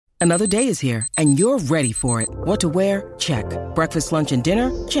Another day is here, and you're ready for it. What to wear? Check. Breakfast, lunch, and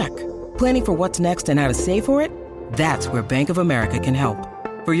dinner? Check. Planning for what's next and how to save for it? That's where Bank of America can help.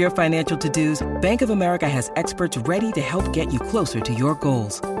 For your financial to-dos, Bank of America has experts ready to help get you closer to your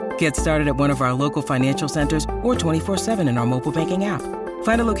goals. Get started at one of our local financial centers or 24/7 in our mobile banking app.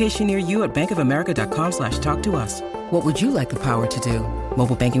 Find a location near you at bankofamerica.com/talktous. What would you like the power to do?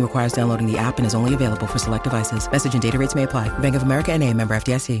 Mobile banking requires downloading the app and is only available for select devices. Message and data rates may apply. Bank of America N.A., member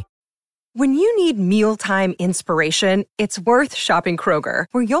FDIC. When you need mealtime inspiration, it's worth shopping Kroger,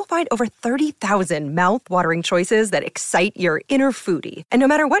 where you'll find over 30,000 mouth-watering choices that excite your inner foodie. And no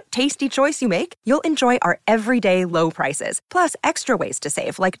matter what tasty choice you make, you'll enjoy our everyday low prices, plus extra ways to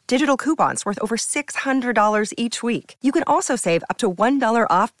save, like digital coupons worth over $600 each week. You can also save up to $1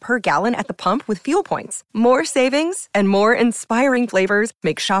 off per gallon at the pump with fuel points. More savings and more inspiring flavors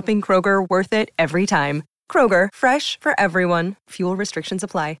make shopping Kroger worth it every time. Kroger, fresh for everyone. Fuel restrictions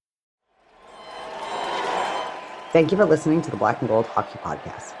apply. Thank you for listening to the Black and Gold Hockey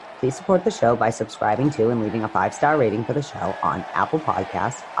Podcast. Please support the show by subscribing to and leaving a 5-star rating for the show on Apple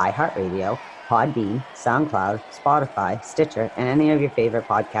Podcasts, iHeartRadio, Podbean, SoundCloud, Spotify, Stitcher, and any of your favorite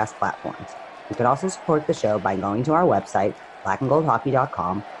podcast platforms. You can also support the show by going to our website,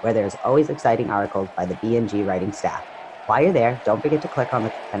 blackandgoldhockey.com, where there's always exciting articles by the B&G writing staff. While you're there, don't forget to click on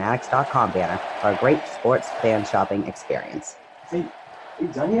the fanatics.com banner for a great sports fan shopping experience. Hey, are you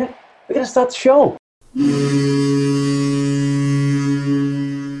done yet? We gotta start the show.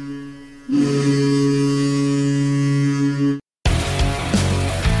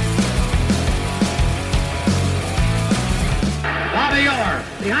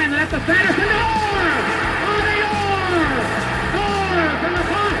 Behind the net to Sanderson, Orr! Bobby Orr! Orr from the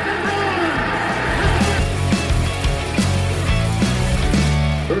Boston Bruins!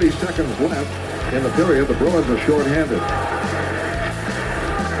 30 seconds left in the period. The Bruins are shorthanded.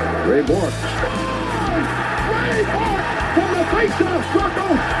 Ray Bourque. Ray Bourque from the face-off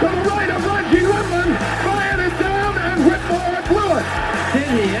circle to the right of Reggie Whitman. Fired it down and Whitmore blew it. Did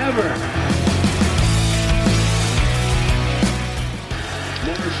he ever?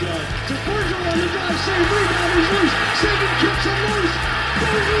 To Bergeron on the drive, save, rebound, he's loose. Sagan kicks him loose.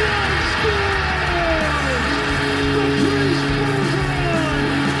 Bergeron scores! Patrice Bergeron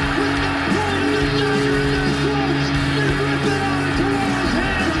with the point of the dagger in their throats. They rip it out of Toronto's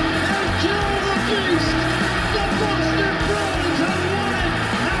hands and kill the beast. The Boston Bruins have won it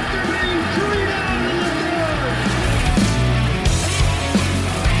after being 3 down in the third.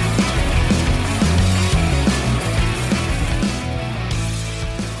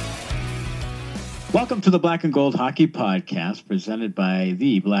 Welcome to the Black and Gold Hockey Podcast, presented by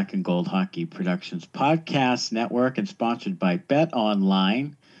the Black and Gold Hockey Productions Podcast Network and sponsored by Bet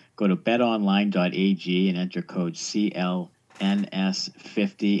Online. Go to betonline.ag and enter code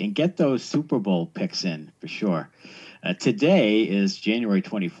CLNS50 and get those Super Bowl picks in for sure. Today is January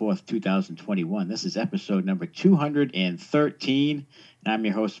 24th, 2021. This is episode number 213, and I'm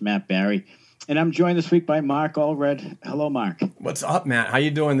your host, Matt Barry. And I'm joined this week by Mark Allred. Hello, Mark. What's up, Matt? How you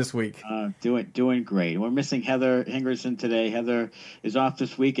doing this week? Doing great. We're missing Heather Hingerson today. Heather is off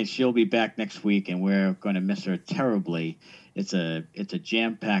this week, and she'll be back next week, and we're going to miss her terribly. It's a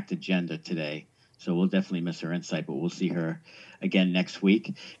jam-packed agenda today, so we'll definitely miss her insight, but we'll see her again next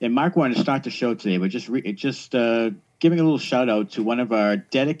week. And Mark wanted to start the show today, but just giving a little shout-out to one of our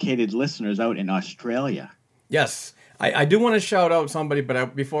dedicated listeners out in Australia. Yes. I do want to shout out somebody,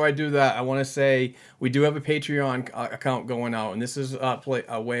 but before I do that, I want to say we do have a Patreon account going out, and this is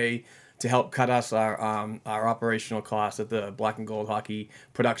a way to help cut us our operational costs at the Black and Gold Hockey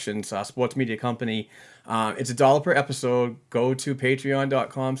Productions sports media company. It's $1 per episode. Go to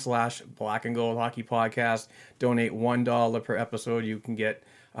patreon.com/Black and Gold Hockey Podcast. Donate $1 per episode. You can get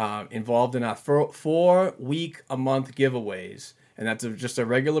involved in our 4-week-a-month giveaways, and that's just a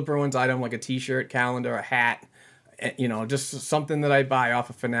regular Bruins item like a T-shirt, calendar, a hat. You know, just something that I buy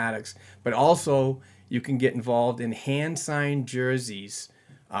off of Fanatics. But also, you can get involved in hand-signed jerseys.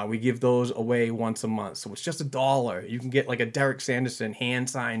 We give those away once a month. So it's just $1. You can get like a Derek Sanderson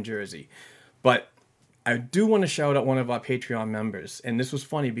hand-signed jersey. But I do want to shout out one of our Patreon members. And this was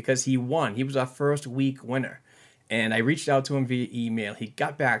funny because he won. He was our first week winner. And I reached out to him via email. He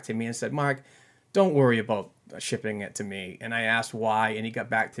got back to me and said, Mark, don't worry about shipping it to me. And I asked why, and he got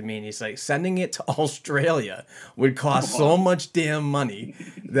back to me, and he's like, sending it to Australia would cost so much damn money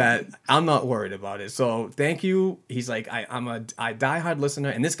that I'm not worried about it. So thank you. He's like, I'm a diehard listener,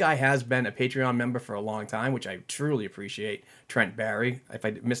 and this guy has been a Patreon member for a long time, which I truly appreciate. Trent Barry. If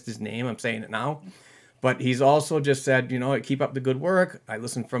I missed his name, I'm saying it now. But he's also just said, you know, keep up the good work. I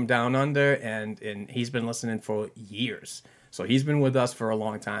listen from down under, and he's been listening for years. So he's been with us for a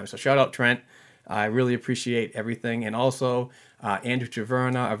long time. So shout out Trent. I really appreciate everything. And also, Andrew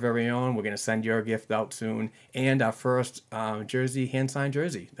Taverna, our very own, we're going to send your gift out soon. And our first jersey, hand-signed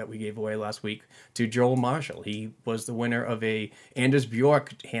jersey that we gave away last week to Joel Marshall. He was the winner of a Anders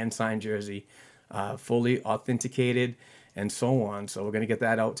Bjork hand-signed jersey, fully authenticated and so on. So we're going to get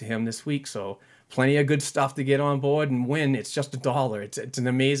that out to him this week. So plenty of good stuff to get on board and win. It's just $1. It's an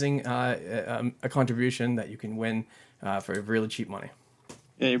amazing a contribution that you can win for really cheap money.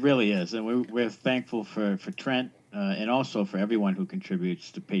 It really is, and we're thankful for Trent and also for everyone who contributes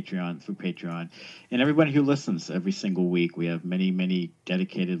to Patreon through Patreon, and everybody who listens every single week. We have many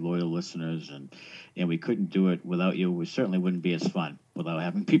dedicated, loyal listeners, and we couldn't do it without you. We certainly wouldn't be as fun without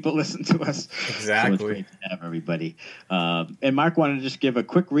having people listen to us. Exactly. So it's great to have everybody. And Mark wanted to just give a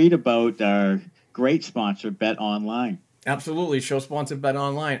quick read about our great sponsor, Bet Online. Absolutely, show sponsor Bet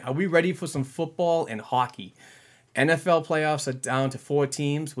Online. Are we ready for some football and hockey? NFL playoffs are down to 4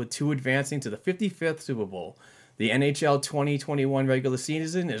 teams, with 2 advancing to the 55th Super Bowl. The NHL 2021 regular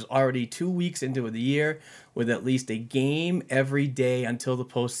season is already 2 weeks into the year, with at least a game every day until the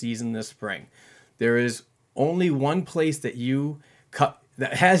postseason this spring. There is only one place that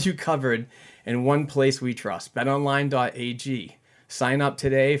has you covered, and one place we trust: betonline.ag. Sign up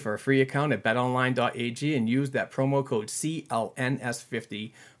today for a free account at betonline.ag and use that promo code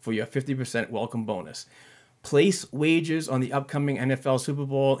CLNS50 for your 50% welcome bonus. Place wagers on the upcoming NFL Super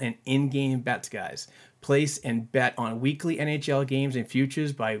Bowl and in-game bets, guys. Place and bet on weekly NHL games and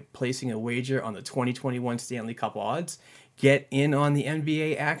futures by placing a wager on the 2021 Stanley Cup odds. Get in on the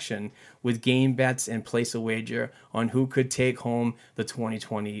NBA action with game bets and place a wager on who could take home the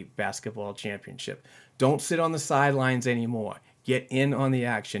 2020 basketball championship. Don't sit on the sidelines anymore. Get in on the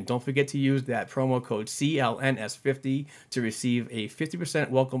action. Don't forget to use that promo code CLNS50 to receive a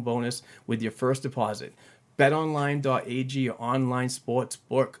 50% welcome bonus with your first deposit. BetOnline.ag, your online sports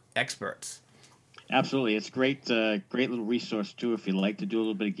book experts. Absolutely. It's great little resource, too, if you like to do a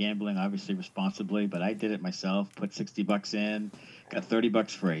little bit of gambling, obviously responsibly. But I did it myself, put $60 in, got $30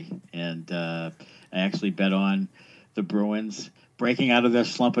 free. And I actually bet on the Bruins breaking out of their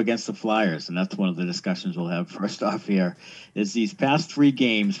slump against the Flyers. And that's one of the discussions we'll have first off here, is these past 3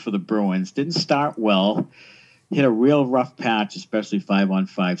 games for the Bruins didn't start well, hit a real rough patch, especially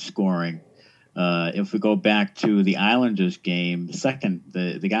 5-on-5 scoring. If we go back to the Islanders game,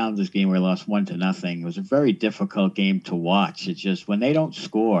 the Islanders game where they lost 1-0, it was a very difficult game to watch. It's just when they don't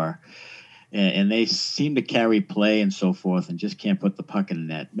score and they seem to carry play and so forth and just can't put the puck in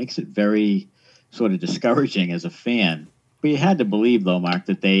the net, makes it very sort of discouraging as a fan. But you had to believe, though, Mark,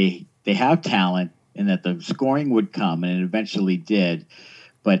 that they have talent and that the scoring would come, and it eventually did.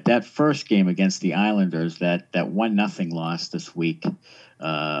 But that first game against the Islanders, that 1-0 loss this week,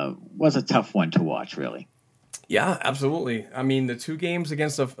 was a tough one to watch, really. Yeah, absolutely. I mean, the 2 games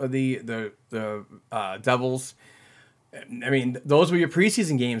against the Devils, I mean, those were your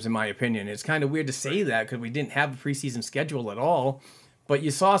preseason games, in my opinion. It's kind of weird to say that because we didn't have a preseason schedule at all. But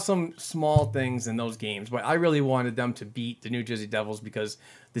you saw some small things in those games. But I really wanted them to beat the New Jersey Devils because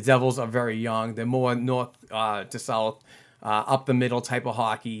the Devils are very young. They're more north to south, up the middle type of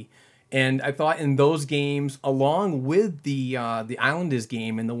hockey. And I thought in those games, along with the Islanders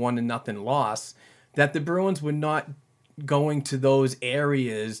game and the 1-0 loss, that the Bruins were not going to those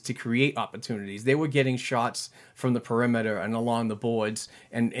areas to create opportunities. They were getting shots from the perimeter and along the boards.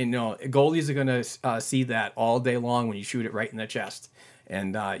 And you know, goalies are going to see that all day long when you shoot it right in the chest.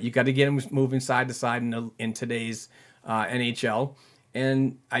 And you got to get them moving side to side in today's NHL.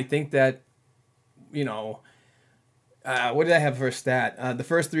 And I think that, you know, what did I have for a stat? The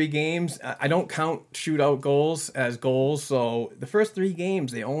first 3 games, I don't count shootout goals as goals. So the first 3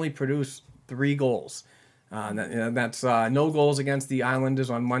 games, they only produce 3 goals. That's no goals against the Islanders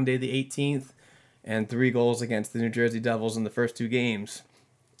on Monday the 18th and 3 goals against the New Jersey Devils in the first 2 games.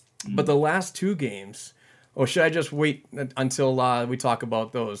 But the last 2 games, or should I just wait until we talk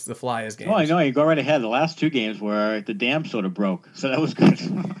about the Flyers games? Oh, I know. You go right ahead. The last 2 games where the dam sort of broke, so that was good.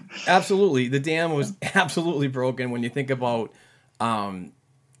 Absolutely. The dam was absolutely broken when you think about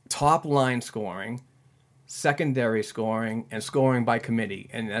top line scoring, secondary scoring, and scoring by committee.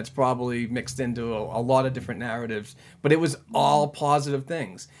 And that's probably mixed into a lot of different narratives, but it was all positive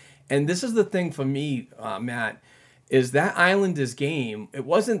things. And this is the thing for me, Matt, is that Islanders game, it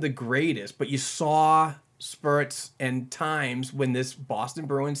wasn't the greatest, but you saw spurts and times when this Boston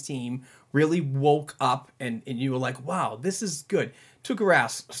Bruins team really woke up and you were like, wow, this is good. Tuukka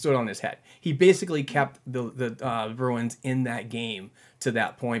Rask stood on his head. He basically kept the Bruins in that game to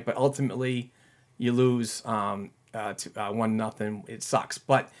that point, but ultimately you lose 1-0. It sucks.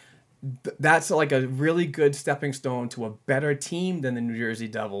 But that's like a really good stepping stone to a better team than the New Jersey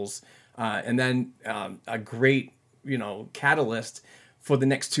Devils, and then a great catalyst for the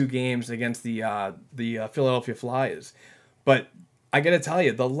next two games against the Philadelphia Flyers. But I got to tell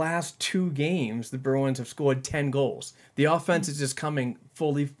you, the last two games, the Bruins have scored 10 goals. The offense is just coming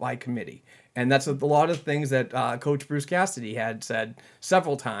fully by committee. And that's a lot of things that Coach Bruce Cassidy had said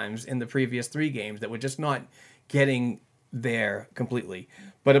several times in the previous three games that we're just not getting there completely.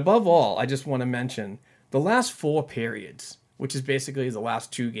 But above all, I just want to mention the last four periods, which is basically the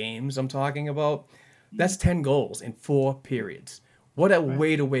last two games I'm talking about. That's 10 goals in 4 periods. What a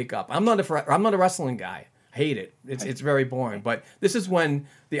way to wake up. I'm not a wrestling guy. I hate it. It's very boring. But this is when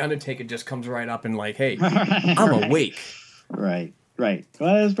the Undertaker just comes right up and like, hey, I'm awake. Right.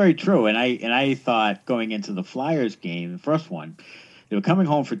 Well, that's very true. And I thought going into the Flyers game, the first one, they were coming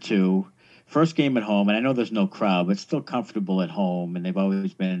home for 2. First game at home, and I know there's no crowd, but still comfortable at home. And they've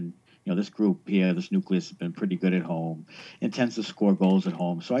always been, this group here, this nucleus has been pretty good at home and tends to score goals at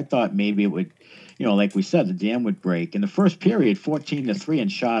home. So I thought maybe it would, like we said, the dam would break. In the first period, 14-3 in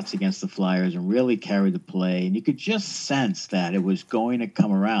shots against the Flyers and really carried the play. And you could just sense that it was going to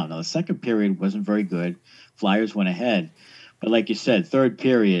come around. Now, the second period wasn't very good. Flyers went ahead. But like you said, third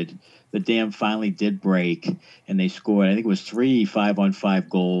period, the dam finally did break, and they scored, I think it was 3 5-on-5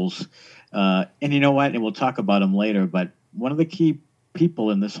 goals. And you know what? And we'll talk about him later, but one of the key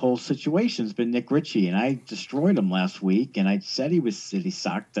people in this whole situation has been Nick Ritchie, and I destroyed him last week, and I said he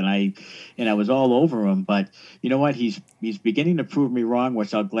sucked, and I was all over him. But you know what? He's beginning to prove me wrong,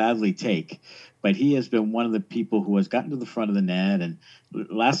 which I'll gladly take. But he has been one of the people who has gotten to the front of the net, and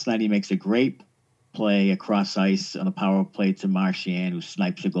last night he makes a great play across ice on the power play to Marchand, who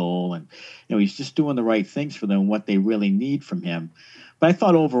snipes a goal, and he's just doing the right things for them, what they really need from him. But I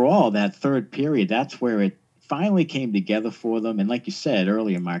thought overall that third period, that's where it finally came together for them. And like you said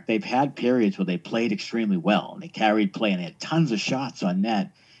earlier, Mark, they've had periods where they played extremely well and they carried play and they had tons of shots on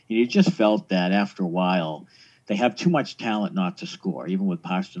net. And you just felt that after a while they have too much talent not to score, even with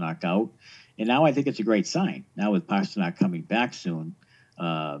Pastrnak out. And now I think it's a great sign. Now with Pastrnak coming back soon,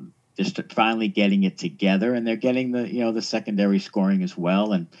 they're finally getting it together, and they're getting the secondary scoring as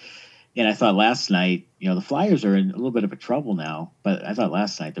well. And I thought last night, the Flyers are in a little bit of a trouble now, but I thought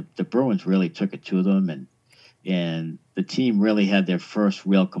last night the Bruins really took it to them, and the team really had their first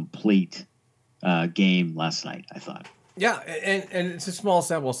real complete game last night, I thought. Yeah, and it's a small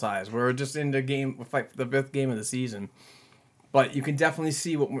sample size. We're just in the 5th game of the season. But you can definitely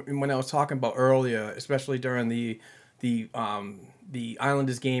see when I was talking about earlier, especially during the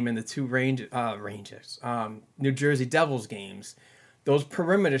Islanders game and the two New Jersey Devils games, those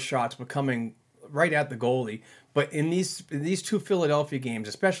perimeter shots were coming right at the goalie. But in these two Philadelphia games,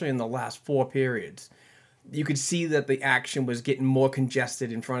 especially in the last 4 periods, you could see that the action was getting more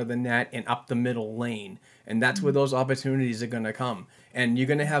congested in front of the net and up the middle lane. And that's where those opportunities are going to come. And you're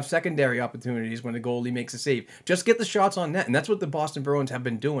going to have secondary opportunities when the goalie makes a save. Just get the shots on net. And that's what the Boston Bruins have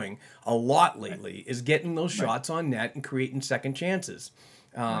been doing a lot lately, is getting those shots on net and creating second chances.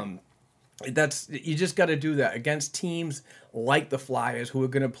 You just got to do that against teams like the Flyers, who are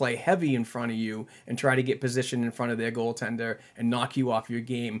going to play heavy in front of you and try to get position in front of their goaltender and knock you off your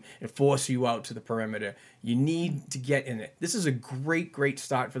game and force you out to the perimeter. You need to get in it. This is a great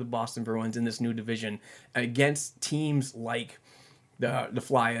start for the Boston Bruins in this new division against teams like the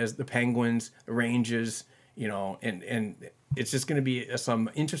Flyers, the Penguins, the Rangers, and it's just going to be some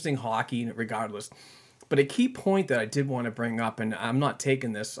interesting hockey regardless. But a key point that I did want to bring up, and I'm not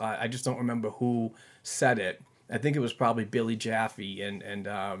taking this, I just don't remember who said it. I think it was probably Billy Jaffe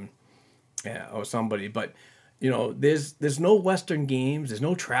or somebody. But there's no Western games, there's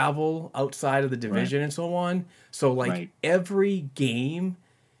no travel outside of the division and so on. So every game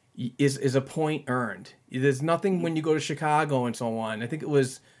is a point earned. There's nothing when you go to Chicago and so on. I think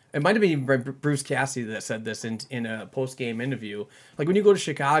it might have been Bruce Cassidy that said this in a post-game interview. Like, when you go to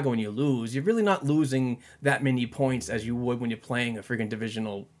Chicago and you lose, you're really not losing that many points as you would when you're playing a freaking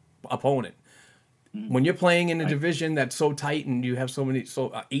divisional opponent. When you're playing in a division that's so tight and you have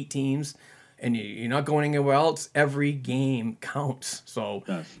 8 teams and you're not going anywhere else, every game counts. So,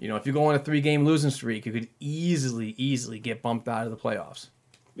 if you go on a 3-game losing streak, you could easily get bumped out of the playoffs.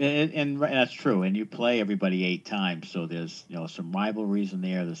 And that's true. And you play everybody 8 times, so there's some rivalries in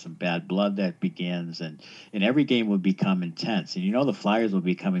there. There's some bad blood that begins, and every game will become intense. And the Flyers will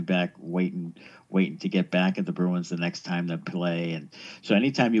be coming back, waiting to get back at the Bruins the next time they play. And so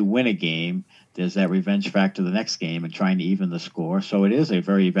anytime you win a game, there's that revenge factor the next game and trying to even the score. So it is a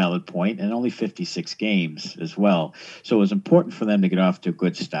very valid point, and only 56 games as well. So it was important for them to get off to a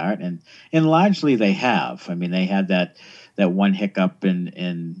good start, and largely they have. I mean, they had that that one hiccup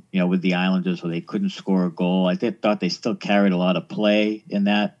in with the Islanders where they couldn't score a goal. I thought they still carried a lot of play in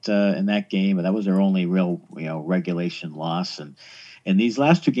that game, but that was their only real regulation loss. And these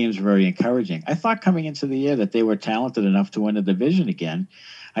last two games were very encouraging. I thought coming into the year that they were talented enough to win the division again.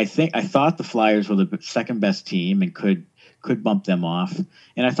 I thought the Flyers were the second best team and could bump them off.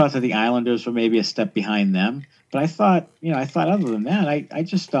 And I thought that the Islanders were maybe a step behind them. But I thought other than that, I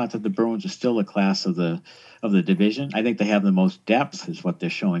just thought that the Bruins are still the class of the division. I think they have the most depth is what they're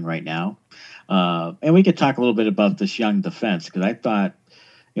showing right now. And we could talk a little bit about this young defense because I thought,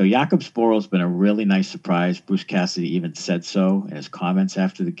 Jakob Sporl's been a really nice surprise. Bruce Cassidy even said so in his comments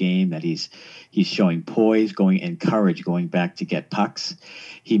after the game that he's showing poise, and courage going back to get pucks.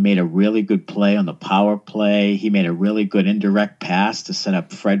 He made a really good play on the power play. He made a really good indirect pass to set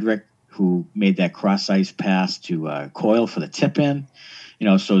up Frederick, who made that cross-ice pass to Coyle for the tip-in.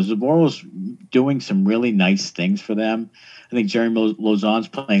 So Zaborov's doing some really nice things for them. I think Jeremy Lauzon's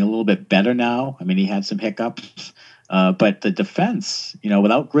playing a little bit better now. I mean, he had some hiccups. But the defense,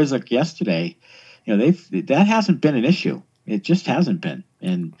 without Grzelcyk yesterday, that hasn't been an issue. It just hasn't been.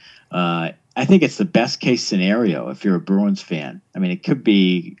 And I think it's the best case scenario if you're a Bruins fan. I mean, it could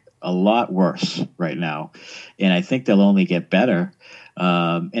be a lot worse right now. And I think they'll only get better.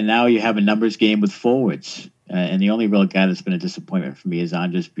 And now you have a numbers game with forwards. And the only real guy that's been a disappointment for me is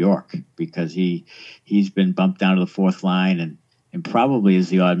Anders Bjork because he's been bumped down to the fourth line and probably is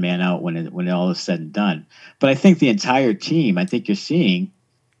the odd man out when it all is said and done. But I think the entire team, I think you're seeing,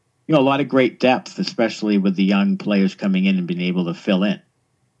 a lot of great depth, especially with the young players coming in and being able to fill in,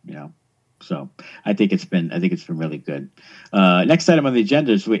 So I think it's been really good. Next item on the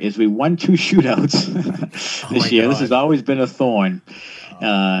agenda is we won 2 shootouts this year. God. This has always been a thorn.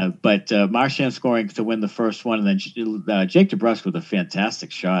 But Marchand scoring to win the first one, and then Jake DeBrusk with a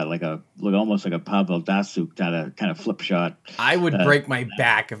fantastic shot, almost like a Pavel Datsyuk kind of flip shot. I would break my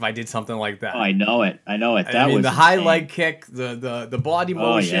back if I did something like that. Oh, I know it. That was the insane. high leg kick, the body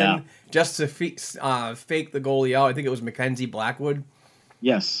motion, just to fake the goalie out. I think it was Mackenzie Blackwood.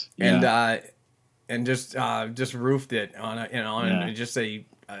 Yes, and just roofed it on just a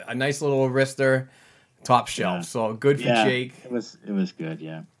nice little wrister. Top shelf, so good for Jake. It was good,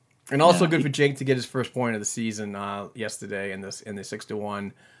 yeah. And also good for Jake to get his first point of the season yesterday in the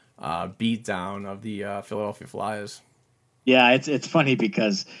 6-1 beatdown of the Philadelphia Flyers. Yeah, it's funny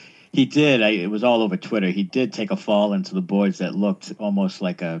because he did. It was all over Twitter. He did take a fall into the boards that looked almost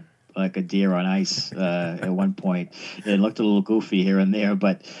like a deer on ice at one point. It looked a little goofy here and there,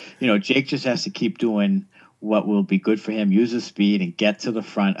 but Jake just has to keep doing what will be good for him, use his speed, and get to the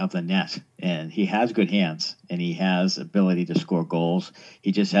front of the net. And he has good hands, and he has ability to score goals.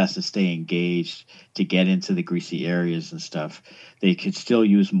 He just has to stay engaged to get into the greasy areas and stuff. They could still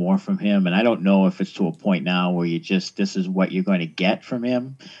use more from him, and I don't know if it's to a point now where this is what you're going to get from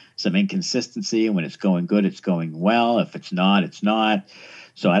him, some inconsistency. When it's going good, it's going well. If it's not, it's not.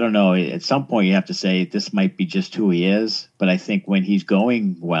 So I don't know. At some point, you have to say this might be just who he is, but I think when he's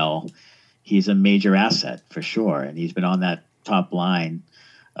going well, he's a major asset for sure, and he's been on that top line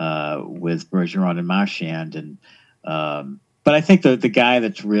with Bergeron and Marchand. And but I think the guy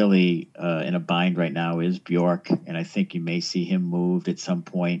that's really in a bind right now is Bjork, and I think you may see him moved at some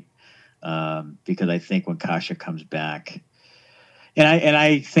point because I think when Kasha comes back, and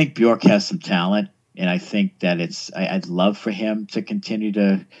I think Bjork has some talent, and I think that I'd love for him to continue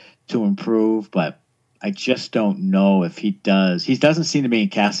to improve, but I just don't know if he does. He doesn't seem to be in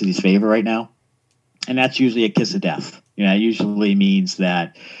Cassidy's favor right now, and that's usually a kiss of death. It usually means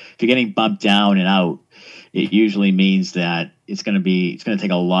that if you're getting bumped down and out, it usually means that it's going to take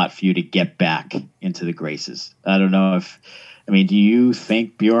a lot for you to get back into the graces. I don't know do you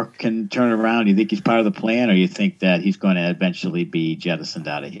think Bjork can turn it around? Do you think he's part of the plan, or you think that he's going to eventually be jettisoned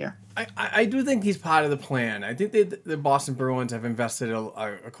out of here? I do think he's part of the plan. I think the Boston Bruins have invested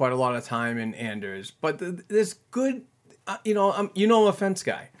quite a lot of time in Anders, but there's good, I'm a fence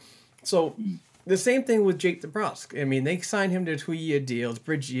guy. So the same thing with Jake DeBrusk. I mean, they signed him to a 2-year deal,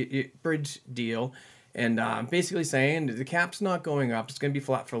 bridge deal, and basically saying the cap's not going up. It's going to be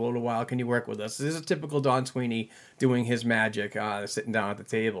flat for a little while. Can you work with us? This is a typical Don Sweeney doing his magic, sitting down at the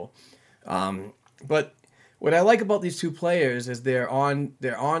table. But what I like about these two players is they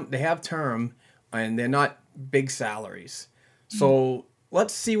have term, and they're not big salaries. So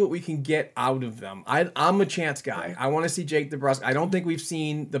let's see what we can get out of them. I'm a chance guy. I want to see Jake DeBrusk. I don't think we've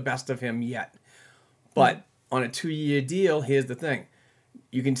seen the best of him yet. But on a 2-year deal, here's the thing.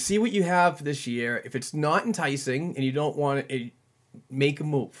 You can see what you have this year. If it's not enticing and you don't want to make a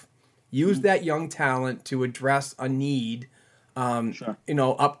move, use that young talent to address a need. Sure.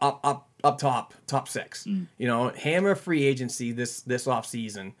 Up up top six. Hammer free agency this off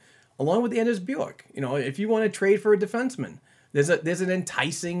season, along with Anders Bjork. If you want to trade for a defenseman, there's an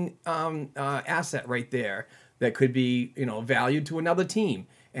enticing asset right there that could be valued to another team,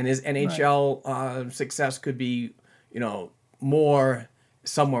 and his NHL success could be more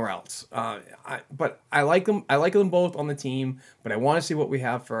somewhere else. But I like them. I like them both on the team, but I want to see what we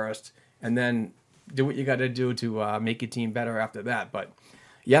have first, and then do what you got to do to make your team better after that. But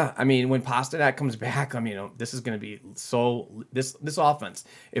yeah, I mean, when Pasternak comes back, this is going to be this offense.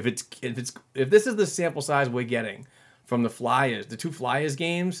 If this is the sample size we're getting from the Flyers, the 2 Flyers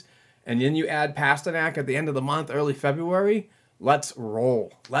games, and then you add Pasternak at the end of the month, early February, let's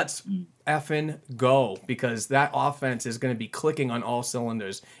roll. Let's effing go, because that offense is going to be clicking on all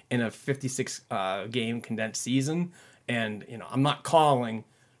cylinders in a 56 game condensed season. And I'm not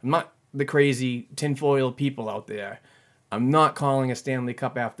the crazy tinfoil people out there. I'm not calling a Stanley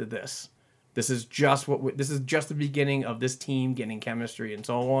Cup after this. This is just the beginning of this team getting chemistry and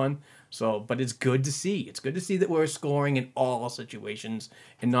so on. But it's good to see. It's good to see that we're scoring in all situations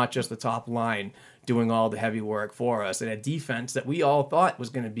and not just the top line doing all the heavy work for us. And a defense that we all thought was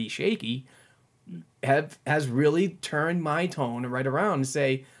going to be shaky has really turned my tone right around and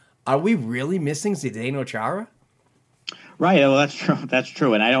say, are we really missing Zdeno Chara? Right. Well, that's true. That's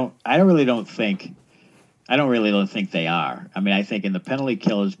true. And I don't really think they are. I mean, I think in the penalty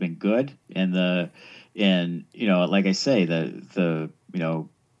kill has been good, and like I say, the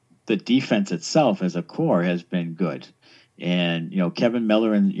defense itself as a core has been good. And, Kevin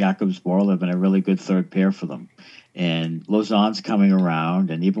Miller and Jakub Zboril have been a really good third pair for them. And Lauzon's coming around,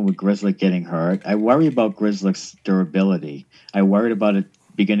 and even with Grzelcyk getting hurt, I worry about Grzelcyk's durability. I worried about it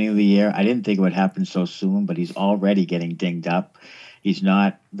beginning of the year. I didn't think it would happen so soon, but he's already getting dinged up. He's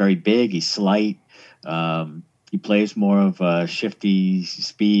not very big. He's slight. He plays more of a shifty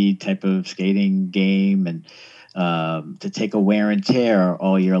speed type of skating game, and to take a wear and tear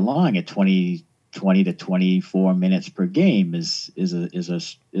all year long at 20 to 24 minutes per game is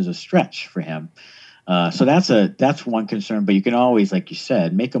a stretch for him. So that's one concern. But you can always, like you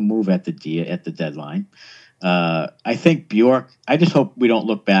said, make a move at the deadline. I think Bjork, I just hope we don't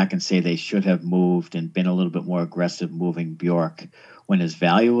look back and say they should have moved and been a little bit more aggressive moving Bjork when his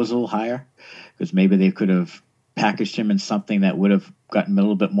value was a little higher, because maybe they could have packaged him in something that would have gotten a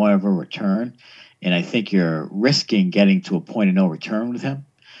little bit more of a return. And I think you're risking getting to a point of no return with him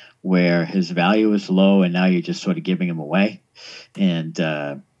where his value is low and now you're just sort of giving him away. And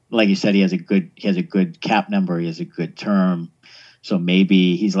like you said, he has a good cap number. He has a good term. So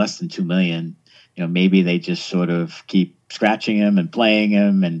maybe he's less than $2 million. Maybe they just sort of keep scratching him and playing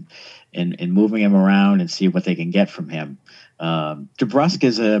him and moving him around and see what they can get from him. DeBrusk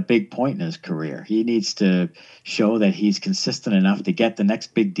is a big point in his career. He needs to show that he's consistent enough to get the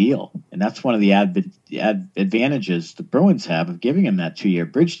next big deal. And that's one of the advantages the Bruins have of giving him that 2-year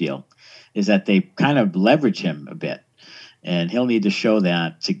bridge deal, is that they kind of leverage him a bit. And he'll need to show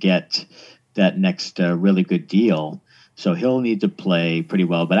that to get that next really good deal. So he'll need to play pretty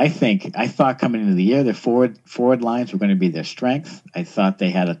well. But I thought coming into the year, their forward lines were going to be their strength. I thought they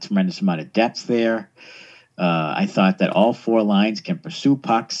had a tremendous amount of depth there. I thought that all 4 lines can pursue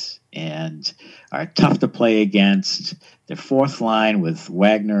pucks and are tough to play against. Their 4th line with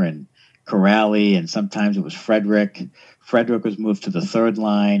Wagner and Corrali, and sometimes it was Frederick. Frederick was moved to the 3rd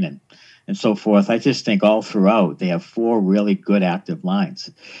line and so forth. I just think all throughout they have 4 really good active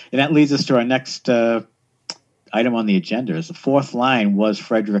lines. And that leads us to our next item on the agenda. Is the 4th line was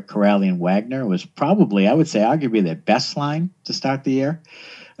Frederick, Corrali, and Wagner. It was probably, I would say, arguably their best line to start the year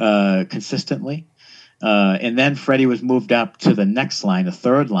consistently. And then Freddie was moved up to the next line, the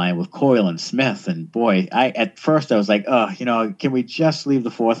 3rd line with Coyle and Smith. And boy, at first I was like, can we just leave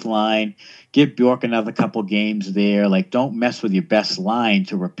the 4th line, give Bjork another couple games there? Like, don't mess with your best line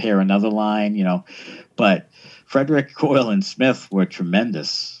to repair another line, But Frederick, Coyle, and Smith were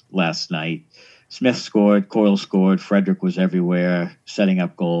tremendous last night. Smith scored, Coyle scored, Frederick was everywhere, setting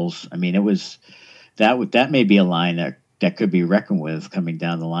up goals. I mean, it was that may be a line that could be reckoned with coming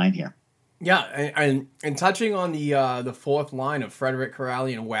down the line here. Yeah, and touching on the 4th line of Frederick,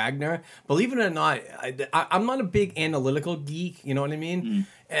 Corrali, and Wagner, believe it or not, I'm not a big analytical geek, you know what I mean?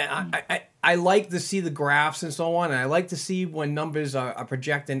 And I like to see the graphs and so on, and I like to see when numbers are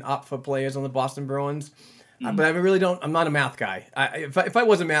projecting up for players on the Boston Bruins. But I really don't. I'm not a math guy. If I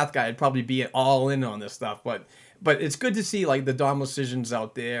was a math guy, I'd probably be all in on this stuff. But it's good to see like the Dom Decisions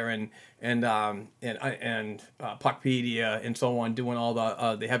out there and Puckpedia and so on doing all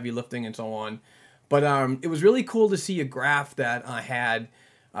the heavy lifting and so on. But it was really cool to see a graph that had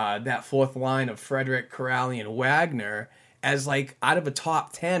that 4th line of Frederick, Corrali, and Wagner, as like out of a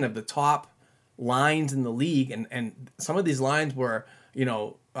top 10 of the top lines in the league, and some of these lines were,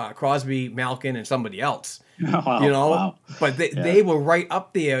 Crosby, Malkin, and somebody else. Wow. But they were right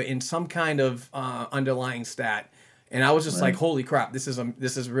up there in some kind of underlying stat. And I was just like, holy crap, this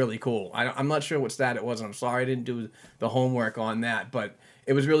is really cool. I'm not sure what stat it was, and I'm sorry I didn't do the homework on that, but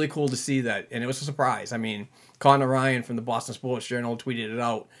it was really cool to see that, and it was a surprise. I mean, Connor Ryan from the Boston Sports Journal tweeted it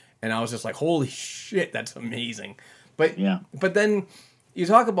out, and I was just like, holy shit, that's amazing. But then you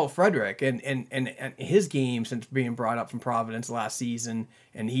talk about Frederick and his game since being brought up from Providence last season,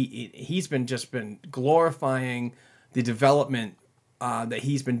 and he's been glorifying the development that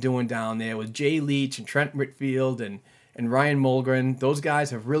he's been doing down there with Jay Leach and Trent Whitfield and Ryan Mulgren. Those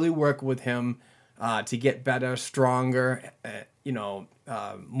guys have really worked with him to get better, stronger,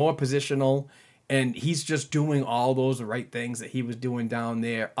 more positional. And he's just doing all those right things that he was doing down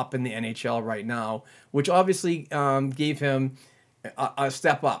there up in the NHL right now, which obviously gave him a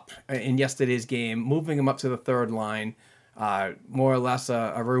step up in yesterday's game, moving him up to the third line, more or less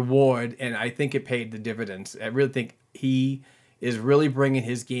a reward. And I think it paid the dividends. I really think he is really bringing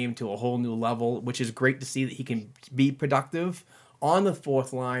his game to a whole new level, which is great to see that he can be productive on the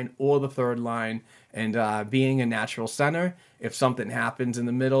fourth line or the third line, and being a natural center. If something happens in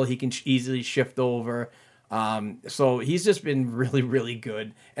the middle, he can easily shift over. So he's just been really, really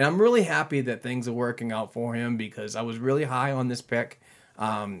good. And I'm really happy that things are working out for him, because I was really high on this pick.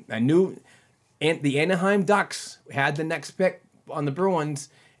 I knew the Anaheim Ducks had the next pick on the Bruins,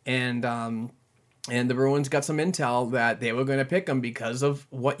 and the Bruins got some intel that they were going to pick him because of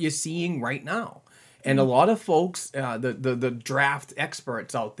what you're seeing right now. And a lot of folks, the draft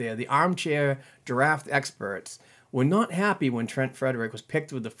experts out there, the armchair draft experts, were not happy when Trent Frederick was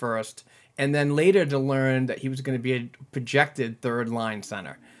picked with the first, and then later to learn that he was going to be a projected third-line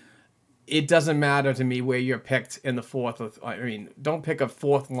center. It doesn't matter to me where you're picked in the fourth. Don't pick a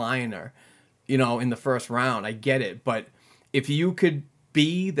fourth liner, in the first round. I get it. But if you could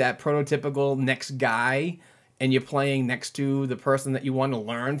be that prototypical next guy, and you're playing next to the person that you want to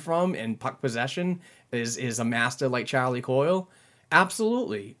learn from, and puck possession is a master like Charlie Coyle,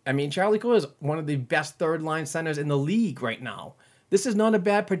 absolutely. I mean, Charlie Coyle is one of the best third-line centers in the league right now. This is not a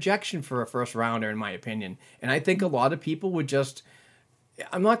bad projection for a first-rounder, in my opinion. And I think a lot of people would just,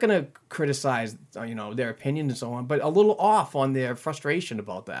 I'm not going to criticize, their opinions and so on, but a little off on their frustration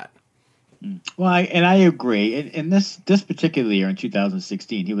about that. Well, I agree. In this particular year, in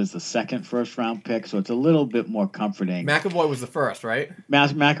 2016, he was the second first-round pick, so it's a little bit more comforting. McAvoy was the first, right?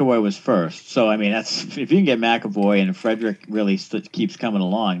 McAvoy was first. So, I mean, that's if you can get McAvoy and Frederick really keeps coming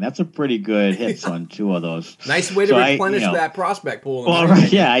along, that's a pretty good hits on two of those. Nice way to replenish that prospect pool. Well,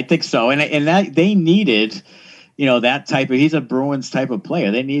 right, yeah, I think so. And that they needed, that type of, he's a Bruins type of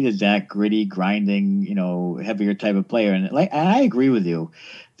player. They needed that gritty, grinding, heavier type of player. And I agree with you.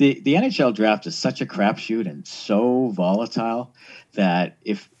 The NHL draft is such a crapshoot and so volatile that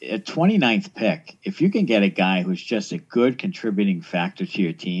if a 29th pick, if you can get a guy who's just a good contributing factor to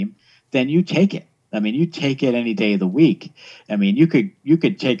your team, then you take it. I mean, you take it any day of the week. I mean, you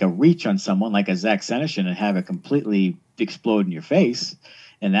could take a reach on someone like a Zach Senyshyn and have it completely explode in your face,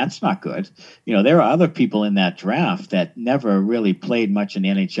 and that's not good. There are other people in that draft that never really played much in the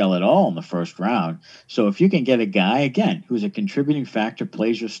NHL at all in the first round. So if you can get a guy, again, who's a contributing factor,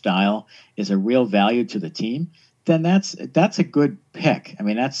 plays your style, is a real value to the team, then that's a good pick. I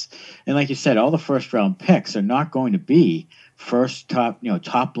mean, and like you said, all the first round picks are not going to be first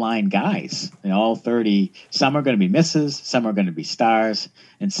top line guys. All 30, some are going to be misses, some are going to be stars,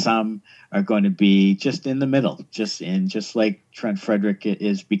 and some are going to be just in the middle, just like Trent Frederick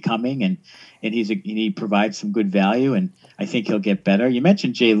is becoming, and he provides some good value, and I think he'll get better. You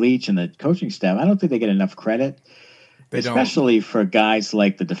mentioned Jay Leach and the coaching staff. I don't think they get enough credit, especially for guys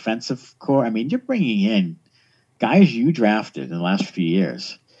like the defensive core. I mean, you're bringing in guys you drafted in the last few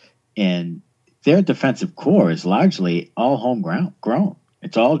years, and their defensive core is largely all homegrown.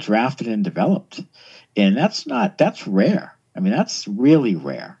 It's all drafted and developed, and that's rare. I mean, that's really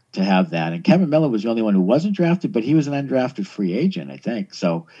rare to have that. And Kevin Miller was the only one who wasn't drafted, but he was an undrafted free agent, I think.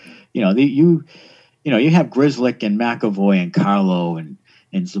 So, you have Grzelcyk and McAvoy and Carlo and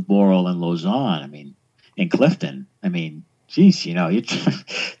Zaboral and Lauzon. I mean, and Clifton. I mean, geez,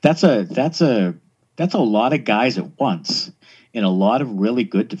 that's a lot of guys at once in a lot of really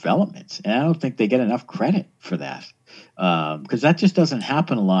good developments. And I don't think they get enough credit for that. Because that just doesn't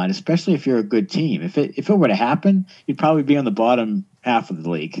happen a lot, especially if you're a good team. If it were to happen, you'd probably be on the bottom half of the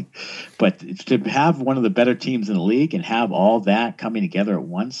league. But to have one of the better teams in the league and have all that coming together at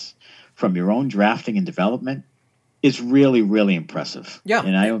once from your own drafting and development is really, really impressive. Yeah.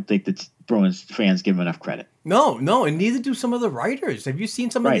 And I don't think that Bruins fans give them enough credit. No, and neither do some of the writers. Have you seen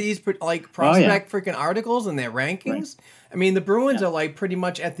some of these prospect freaking articles and their rankings? I mean, the Bruins are like pretty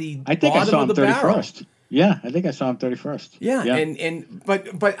much at the bottom of the barrel. 31st. Yeah, I think I saw him 31st. Yeah.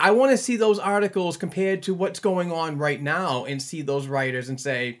 But I want to see those articles compared to what's going on right now and see those writers and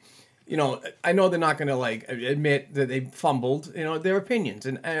say, I know they're not going to admit that they fumbled, their opinions,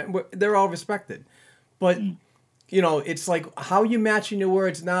 and they're all respected. But it's like how you matching your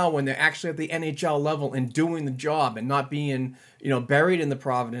words now when they're actually at the NHL level and doing the job and not being, buried in the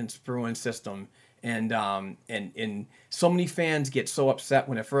Providence Bruins system. And so many fans get so upset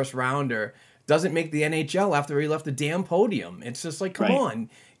when a first rounder doesn't make the NHL after he left the damn podium. It's just like, come on.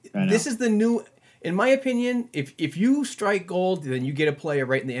 This is the new, in my opinion, if you strike gold, then you get a player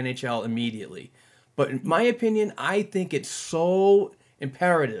right in the NHL immediately. But in my opinion, I think it's so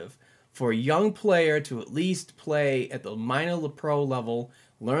imperative for a young player to at least play at the minor pro level,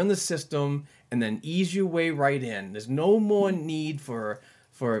 learn the system, and then ease your way right in. There's no more need for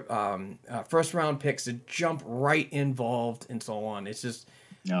first round picks to jump right involved and so on. It's just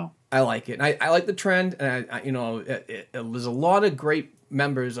I like it. And I like the trend, and there's a lot of great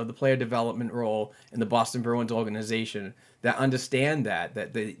members of the player development role in the Boston Bruins organization that understand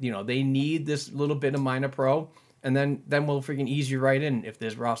that they need this little bit of minor pro. And then we'll freaking ease you right in if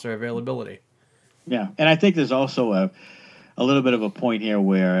there's roster availability. Yeah, and I think there's also a little bit of a point here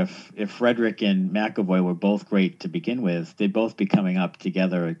where if Frederick and McAvoy were both great to begin with, they'd both be coming up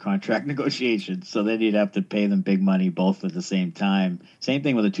together at contract negotiations. So then you'd have to pay them big money both at the same time. Same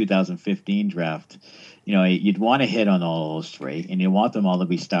thing with the 2015 draft. You'd want to hit on all those three, and you want them all to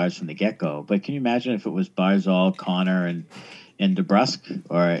be stars from the get-go. But can you imagine if it was Barzal, Connor, and DeBrusk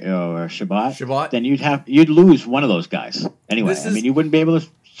or Shabbat, then you'd lose one of those guys anyway. You wouldn't be able to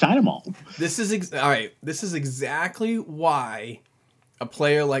sign them all. This is all right. This is exactly why a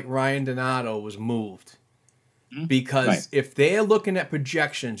player like Ryan Donato was moved. Because if they're looking at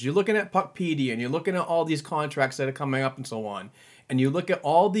projections, you're looking at Puckpedia, and you're looking at all these contracts that are coming up and so on, and you look at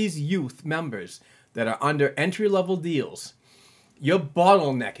all these youth members that are under entry-level deals, you're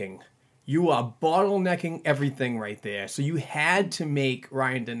bottlenecking. You are bottlenecking everything right there. So you had to make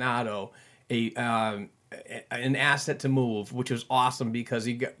Ryan Donato an asset to move, which was awesome because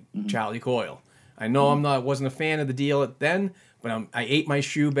he got Charlie Coyle. I know wasn't a fan of the deal then, but I ate my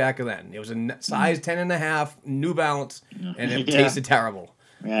shoe back then. It was a size 10.5 New Balance, and it tasted terrible.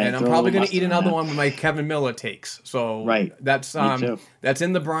 Yeah, and I'm probably going to eat another one with my Kevin Miller takes. So that's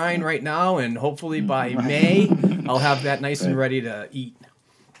in the brine right now, and hopefully by May I'll have that nice and ready to eat.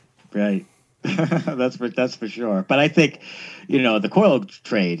 Right. That's for sure. But I think, the Coyle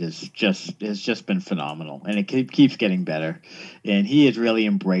trade has just been phenomenal, and it keeps getting better. And he has really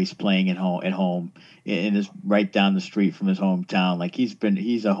embraced playing at home and is right down the street from his hometown. Like he's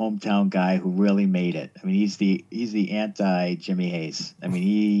a hometown guy who really made it. He's the anti Jimmy Hayes.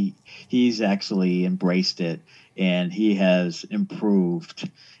 He's actually embraced it, and he has improved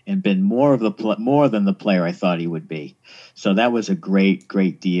and been more than the player I thought he would be. So that was a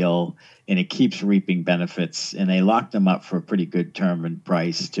great deal, and it keeps reaping benefits. And they locked him up for a pretty good term and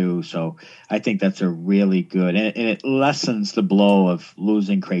price too. So I think that's a really good, and it lessens the blow of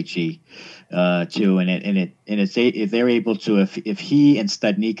losing Krejci too. And if they're able to, if he and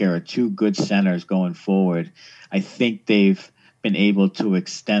Studnicka are two good centers going forward, I think they've been able to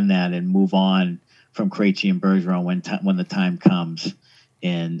extend that and move on from Krejci and Bergeron when the time comes.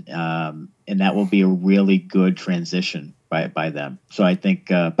 And that will be a really good transition by them. So I think,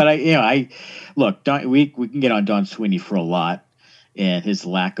 we can get on Don Sweeney for a lot and his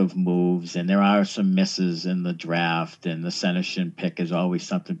lack of moves, and there are some misses in the draft, and the Senyshyn pick is always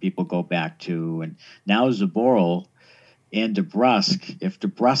something people go back to. And now Zaboral and DeBrusk, if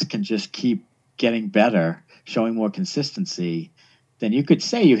DeBrusk can just keep getting better, showing more consistency, then you could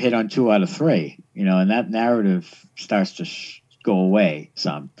say you hit on 2 out of 3, and that narrative starts to go away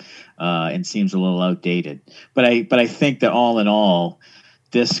some and seems a little outdated. But I think that all in all,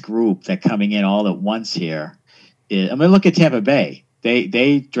 this group that coming in all at once here look at Tampa Bay.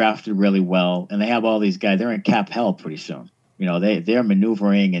 They drafted really well, and they have all these guys. They're in cap hell pretty soon. They're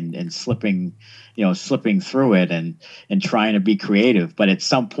maneuvering and slipping through it and trying to be creative. But at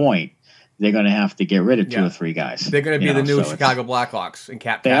some point, they're going to have to get rid of 2 or 3 guys. They're going to be the new Chicago Blackhawks in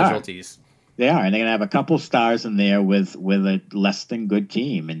cap casualties. They are, and they're going to have a couple stars in there with a less than good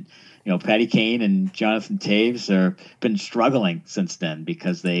team. And Patty Kane and Jonathan Taves have been struggling since then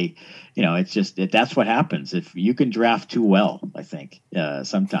because it's just that's what happens if you can draft too well. I think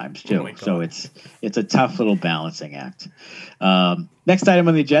sometimes too. So it's a tough little balancing act. Next item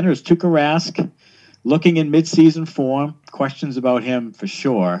on the agenda is Tuukka Rask, looking in midseason form. Questions about him for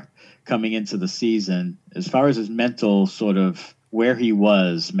sure. coming into the season, as far as his mental sort of where he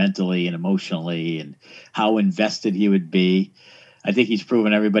was mentally and emotionally and how invested he would be. I think he's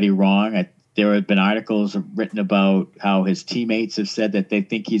proven everybody wrong. There have been articles written about how his teammates have said that they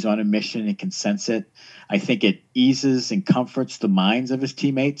think he's on a mission and can sense it. I think it eases and comforts the minds of his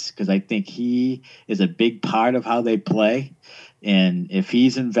teammates because I think he is a big part of how they play. And if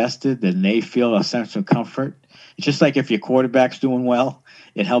he's invested, then they feel a sense of comfort. It's just like if your quarterback's doing well,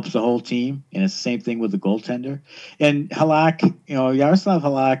 it helps the whole team. And it's the same thing with the goaltender. And Halak, Yaroslav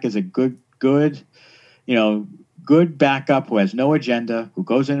Halak is a good backup who has no agenda, who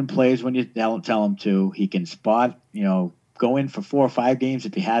goes in and plays when you tell him to. He can spot, go in for 4 or 5 games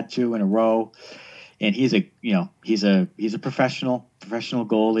if he had to in a row. And he's a professional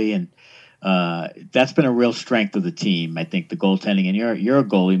goalie, and that's been a real strength of the team. I think the goaltending, and you're a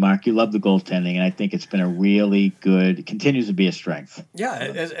goalie, Mark. You love the goaltending, and I think it's been a really good. It continues to be a strength. Yeah,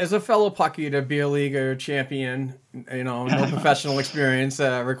 as a fellow puck eater, beer leaguer champion, no professional experience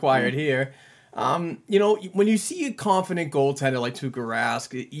required here. When you see a confident goaltender like Tuukka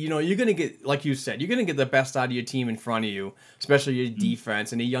Rask, you're going to get, like you said, you're going to get the best out of your team in front of you, especially your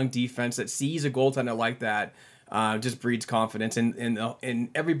defense, and a young defense that sees a goaltender like that just breeds confidence in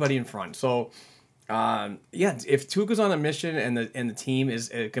everybody in front. So, if Tuukka's on a mission and the team is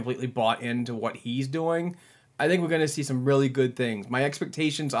completely bought into what he's doing, I think we're going to see some really good things. My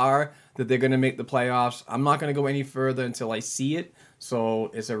expectations are that they're going to make the playoffs. I'm not going to go any further until I see it. So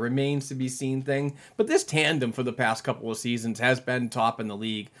it's a remains to be seen thing. But this tandem for the past couple of seasons has been top in the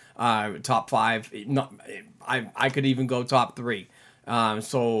league, top 5. I could even go top 3.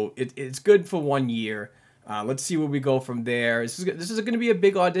 So it's good for 1 year. Let's see where we go from there. This is going to be a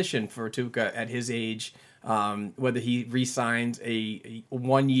big audition for Tuukka at his age. Whether he re-signs a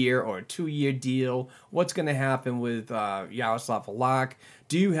 1 year or a 2 year deal, what's going to happen with Yaroslav Halak?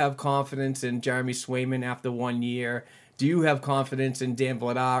 Do you have confidence in Jeremy Swayman after 1 year? Do you have confidence in Dan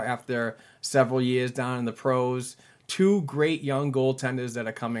Vladar after several years down in the pros? 2 great young goaltenders that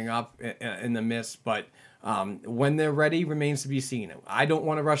are coming up in the midst, but when they're ready remains to be seen. I don't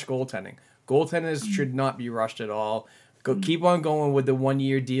want to rush goaltending. Goaltenders should not be rushed at all. Keep on going with the 1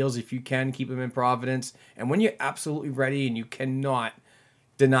 year deals if you can. Keep them in Providence. And when you're absolutely ready and you cannot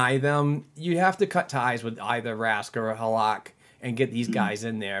deny them, you have to cut ties with either Rask or Halak and get these guys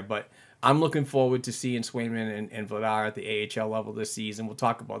in there. But I'm looking forward to seeing Swayman and Vladar at the AHL level this season. We'll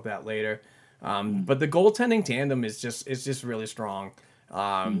talk about that later. But the goaltending tandem is just really strong.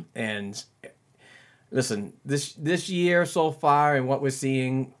 And listen, this year so far and what we're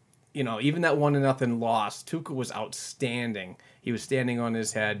seeing, even that 1-0 loss, Tuukka was outstanding. He was standing on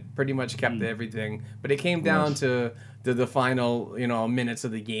his head, pretty much kept everything. But it came down to the final, minutes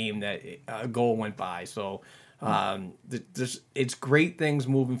of the game that a goal went by. So it's great things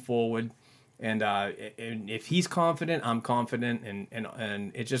moving forward. And if he's confident, I'm confident.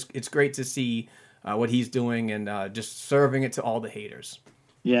 And it's great to see what he's doing and just serving it to all the haters.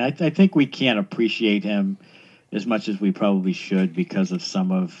 Yeah, I think we can't appreciate him as much as we probably should because of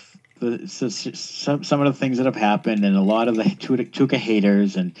some of the things that have happened and a lot of the Tuukka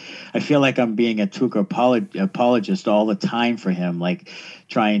haters. And I feel like I'm being a Tuukka apologist all the time for him, like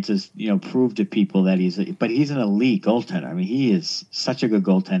trying to, prove to people that but he's an elite goaltender. I mean, he is such a good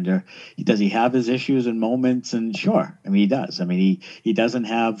goaltender. Does he have his issues and moments? And sure. I mean, he does. I mean, he doesn't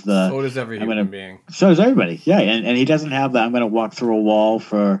have the... So does every human being. So does everybody. Yeah. And he doesn't have the, I'm going to walk through a wall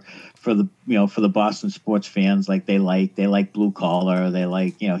for the Boston sports fans, like they like blue collar. They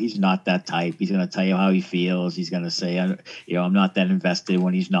like, he's not that type. He's going to tell you how he feels. He's going to say, I'm not that invested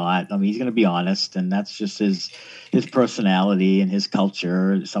when he's not. I mean, he's going to be honest, and that's just his personality and his culture.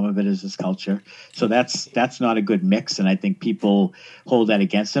 Some of it is his culture. So that's not a good mix. And I think people hold that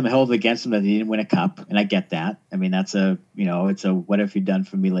against him. They hold it against him that he didn't win a cup. And I get that. I mean, that's it's a what have you done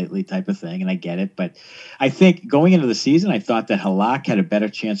for me lately type of thing. And I get it. But I think going into the season, I thought that Halak had a better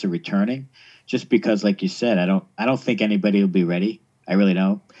chance of returning just because, like you said, I don't think anybody will be ready. I really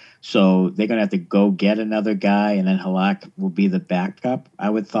don't. So they're going to have to go get another guy, and then Halak will be the backup,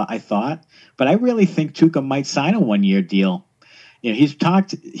 I thought. But I really think Tuukka might sign a 1 year deal. He's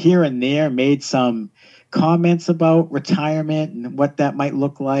talked here and there, made some comments about retirement and what that might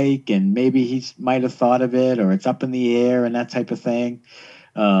look like, and maybe he might have thought of it, or it's up in the air and that type of thing.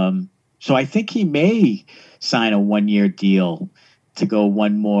 So I think he may sign a 1 year deal to go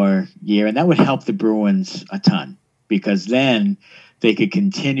 1 more year, and that would help the Bruins a ton because then they could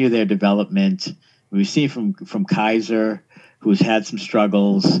continue their development We've seen from Kaiser, who's had some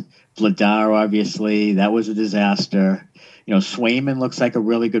struggles. Vladar, obviously, that was a disaster. Swayman looks like a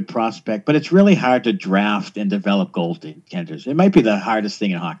really good prospect, but it's really hard to draft and develop goaltenders. It might be the hardest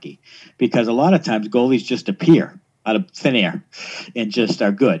thing in hockey because a lot of times goalies just appear out of thin air and just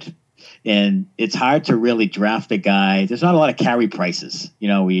are good. And it's hard to really draft a guy. There's not a lot of carry prices,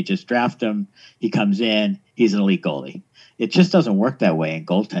 where you just draft him, he comes in, he's an elite goalie. It just doesn't work that way in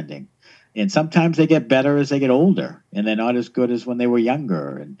goaltending. And sometimes they get better as they get older, and they're not as good as when they were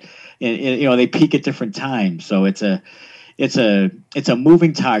younger. And they peak at different times. So it's a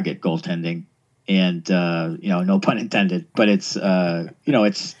moving target, goaltending, and no pun intended. But it's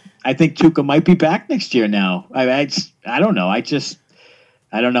I think Tuukka might be back next year now. I don't know. I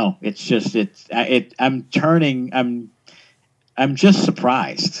don't know. I'm just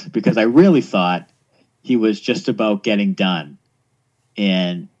surprised because I really thought he was just about getting done.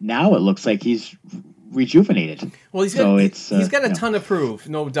 And now it looks like he's rejuvenated. Well, he's got a ton to prove,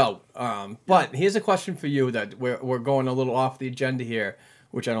 no doubt. But here's a question for you that we're going a little off the agenda here,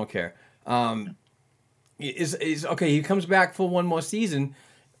 which I don't care. Is okay? He comes back for one more season.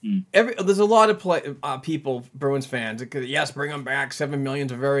 There's a lot of people, Bruins fans. Yes, bring him back. $7 million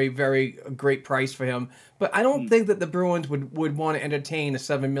is a very, very great price for him. But I don't think that the Bruins would want to entertain a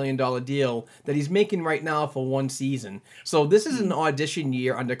 $7 million deal that he's making right now for one season. So this is an audition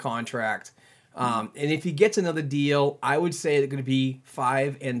year under contract. And if he gets another deal, I would say it's going to be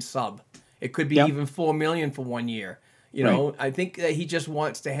 5 and sub. It could be even $4 million for 1 year. I think that he just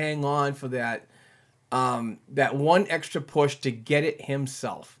wants to hang on for that one extra push to get it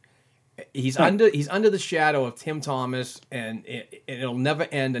himself. He's under the shadow of Tim Thomas, and it'll never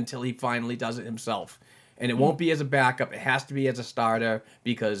end until he finally does it himself. And it won't be as a backup; it has to be as a starter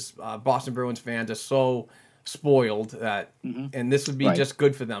because Boston Bruins fans are so spoiled that, and this would be just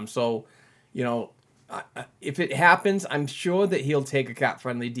good for them. So, if it happens, I'm sure that he'll take a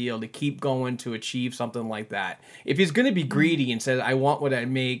cap-friendly deal to keep going to achieve something like that. If he's going to be greedy and says, I want what I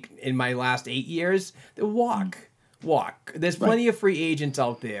make in my last 8 years, then walk. There's plenty of free agents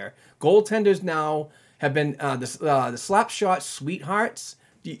out there. Goaltenders now have been the Slapshot Sweethearts.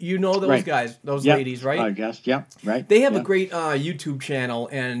 You know those guys, those ladies, right? I guess, right. They have a great YouTube channel,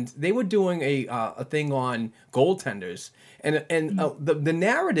 and they were doing a thing on goaltenders. And the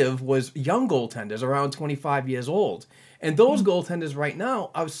narrative was young goaltenders around 25 years old. And those goaltenders right now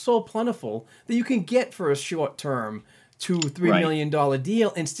are so plentiful that you can get for a short term $2-3 million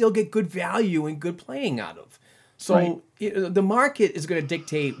deal and still get good value and good playing out of. So the market is going to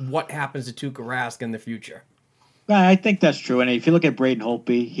dictate what happens to Tuukka Rask in the future. I think that's true. And if you look at Braden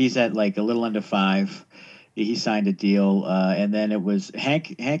Holtby, he's at like a little under 5. He signed a deal. And then it was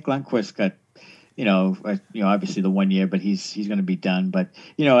Hank Lundqvist got, obviously the 1 year, but he's going to be done. But,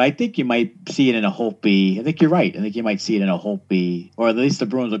 I think you might see it in a Holtby. I think you're right. I think you might see it in a Holtby, or at least the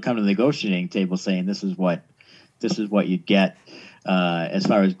Bruins will come to the negotiating table saying this is what you get as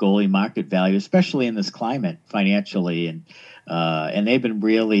far as goalie market value, especially in this climate financially. And they've been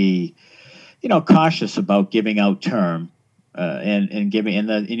really, cautious about giving out term and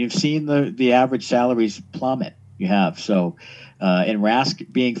you've seen the average salaries plummet. You have. So, and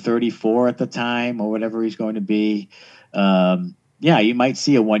Rask being 34 at the time or whatever he's going to be, you might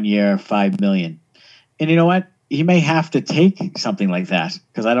see a 1 year, $5 million. And you know what? He may have to take something like that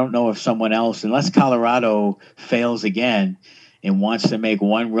because I don't know if someone else, unless Colorado fails again and wants to make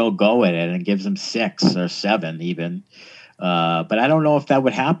one real go at it and gives them 6 or 7 even. But I don't know if that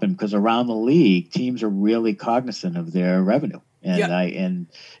would happen because around the league, teams are really cognizant of their revenue and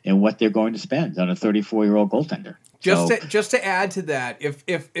what they're going to spend on a 34-year-old goaltender. Just to add to that,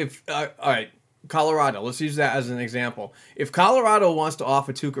 if all right, Colorado, let's use that as an example. If Colorado wants to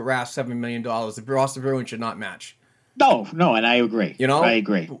offer Tuukka Rask $7 million, the Boston Bruins should not match. No, and I agree. I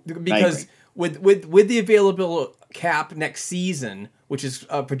agree because with the available cap next season, which is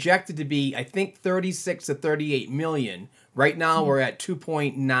projected to be, I think, 36 to 38 million. Right now, we're at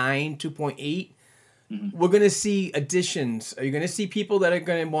 2.9, 2.8. We're going to see additions. You're going to see people that are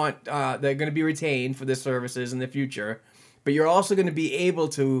going to want, that are going to be retained for their services in the future. But you're also going to be able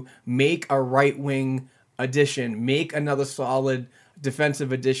to make a right wing addition, make another solid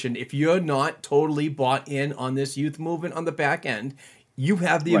defensive addition. If you're not totally bought in on this youth movement on the back end, you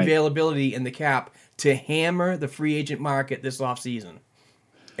have the availability in the cap to hammer the free agent market this offseason.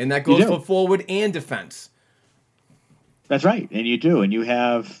 And that goes for forward and defense. That's right. And you do. And you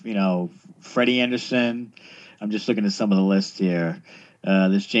have, Freddie Anderson. I'm just looking at some of the lists here.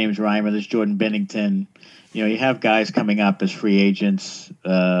 There's James Reimer. There's Jordan Bennington. You have guys coming up as free agents.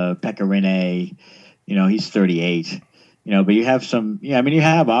 Pekka Rinne, he's 38. But you have some. Yeah, I mean, you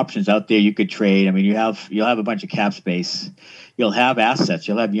have options out there you could trade. I mean, you'll have a bunch of cap space. You'll have assets.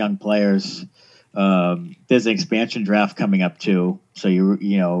 You'll have young players. There's an expansion draft coming up too. So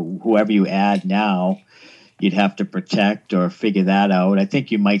whoever you add now, you'd have to protect or figure that out. I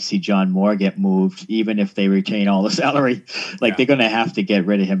think you might see John Moore get moved, even if they retain all the salary. They're going to have to get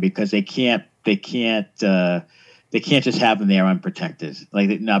rid of him because they can't just have him there unprotected,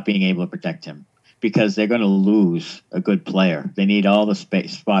 not being able to protect him, because they're going to lose a good player. They need all the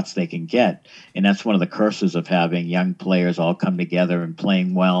spots they can get, and that's one of the curses of having young players all come together and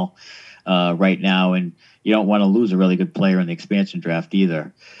playing well right now. And you don't want to lose a really good player in the expansion draft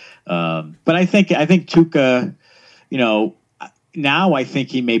either. But I think Tuukka, now I think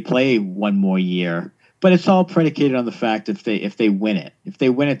he may play one more year, but it's all predicated on the fact if they win it. If they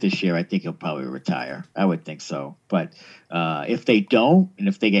win it this year, I think he'll probably retire. I would think so. But if they don't, and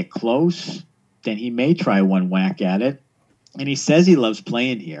if they get close, then he may try one whack at it. And he says he loves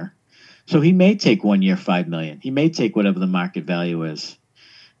playing here, so he may take 1 year, $5 million. He may take whatever the market value is,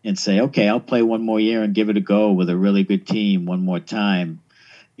 and say, okay, I'll play one more year and give it a go with a really good team one more time.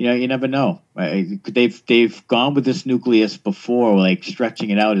 You never know. They've gone with this nucleus before,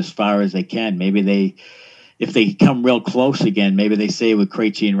 stretching it out as far as they can. Maybe if they come real close again, maybe they say with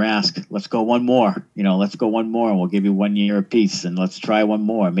Krejci and Rask, let's go one more. Let's go one more, and we'll give you 1 year apiece, and let's try one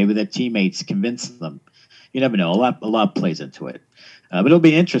more. Maybe their teammates convince them. You never know. A lot plays into it. But it'll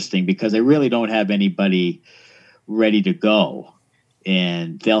be interesting because they really don't have anybody ready to go,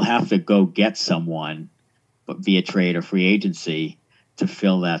 and they'll have to go get someone, but via trade or free agency, to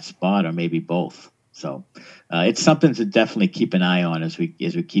fill that spot, or maybe both. So it's something to definitely keep an eye on as we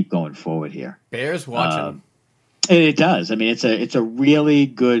keep going forward here. Bears watching. It does. I mean, it's a really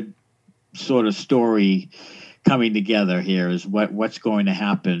good sort of story coming together here. Is what's going to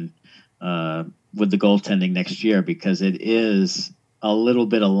happen with the goaltending next year, because it is a little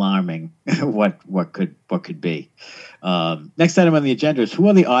bit alarming what could be. Next item on the agenda is who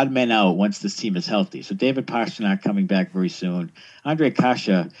are the odd men out once this team is healthy. So David Pastrnak coming back very soon. Andre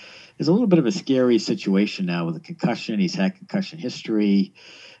Kasha is a little bit of a scary situation now with a concussion. He's had concussion history.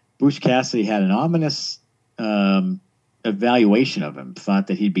 Bruce Cassidy had an ominous evaluation of him. Thought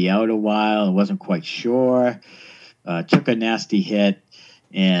that he'd be out a while and wasn't quite sure. Took a nasty hit,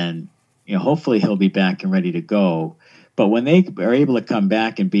 and hopefully he'll be back and ready to go. But when they are able to come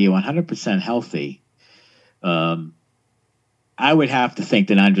back and be 100% healthy, I would have to think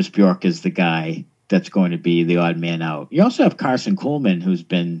that Anders Bjork is the guy that's going to be the odd man out. You also have Carson Coleman, who's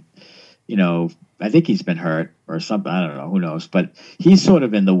been, I think he's been hurt or something. I don't know. Who knows? But he's sort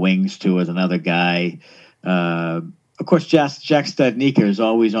of in the wings, too, as another guy. Of course, Jack Studnicka is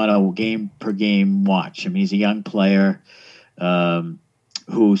always on a game-per-game watch. I mean, he's a young player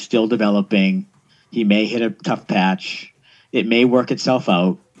who's still developing. He may hit a tough patch. It may work itself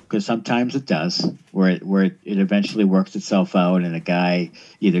out, because sometimes it does, where it eventually works itself out, and a guy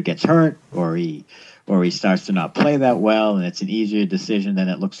either gets hurt or he starts to not play that well, and it's an easier decision than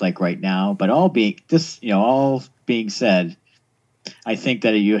it looks like right now. But all being said, I think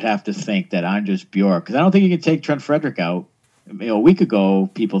that you would have to think that Anders Bjork, because I don't think you can take Trent Frederick out. A week ago,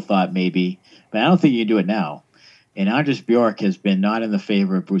 people thought maybe, but I don't think you can do it now. And Anders Bjork has been not in the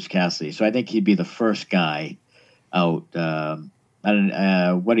favor of Bruce Cassidy, so I think he'd be the first guy out.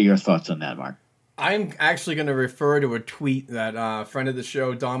 What are your thoughts on that, Mark? I'm actually going to refer to a tweet that friend of the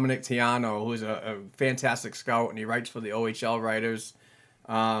show, Dominic Tiano, who's a fantastic scout, and he writes for the OHL writers.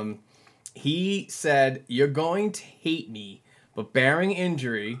 He said, "You're going to hate me, but barring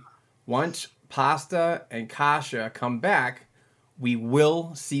injury, once Pasta and Kasha come back, we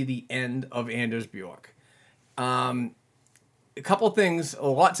will see the end of Anders Bjork." A couple things, a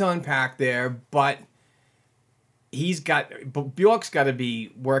lot to unpack there, but Bjork's got to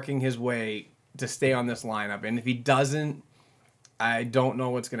be working his way to stay on this lineup, and if he doesn't, I don't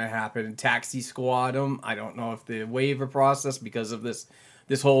know what's going to happen. Taxi squad him. I don't know if the waiver process, because of this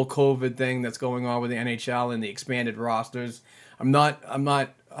whole COVID thing that's going on with the NHL and the expanded rosters. I'm not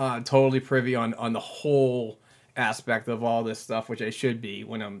totally privy on the whole aspect of all this stuff, which I should be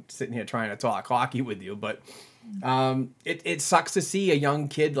when I'm sitting here trying to talk hockey with you. But it sucks to see a young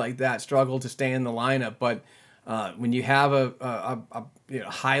kid like that struggle to stay in the lineup. But when you have a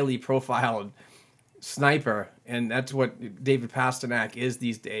highly profiled sniper, and that's what David Pastrnak is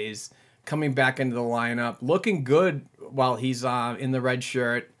these days, coming back into the lineup, looking good while he's in the red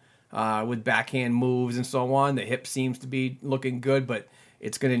shirt with backhand moves and so on. The hip seems to be looking good, but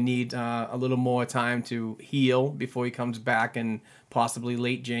it's going to need a little more time to heal before he comes back in possibly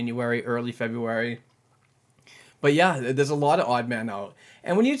late January, early February. But yeah, there's a lot of odd men out.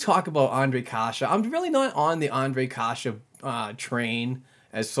 And when you talk about Andre Kasha, I'm really not on the Andre Kasha train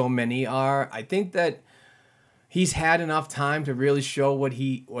as so many are. I think that he's had enough time to really show what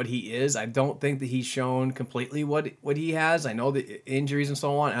he is. I don't think that he's shown completely what he has. I know the injuries and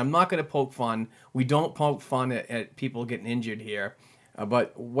so on. I'm not going to poke fun. We don't poke fun at people getting injured here.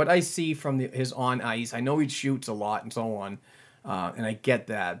 But what I see from his on ice, I know he shoots a lot and so on, and I get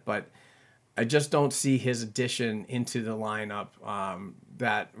that. But I just don't see his addition into the lineup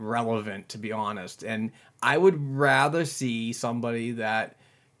that relevant, to be honest. And I would rather see somebody that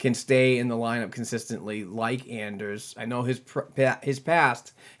can stay in the lineup consistently, like Anders. I know his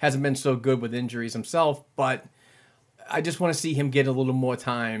past hasn't been so good with injuries himself, but I just want to see him get a little more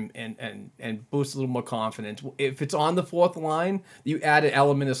time and boost a little more confidence. If it's on the fourth line, you add an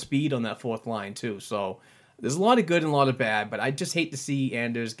element of speed on that fourth line too. So there's a lot of good and a lot of bad, but I just hate to see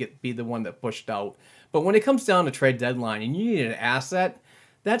Anders be the one that pushed out. But when it comes down to trade deadline and you need an asset,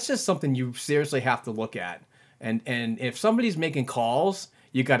 that's just something you seriously have to look at. And if somebody's making calls,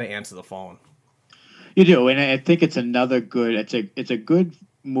 you got to answer the phone. You do, and I think it's another good. It's a good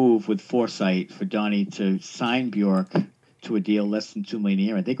move with foresight for Donnie to sign Bjork to a deal less than $2 million a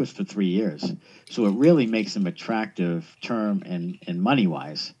year. I think it was for 3 years, so it really makes him attractive term and money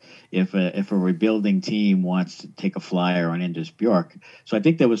wise. If a rebuilding team wants to take a flyer on Anders Bjork, so I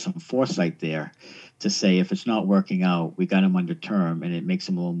think there was some foresight there to say if it's not working out, we got him under term, and it makes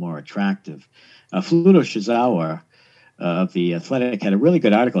him a little more attractive. Fluto Shizawa of The Athletic had a really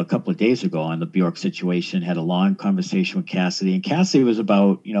good article a couple of days ago on the Bjork situation, had a long conversation with Cassidy. And Cassidy was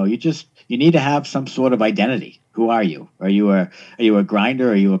about, you need to have some sort of identity. Who are you? Are you a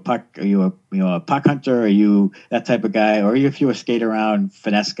grinder? Are you a puck? Are you a puck hunter? Are you that type of guy? Or if you're a skate around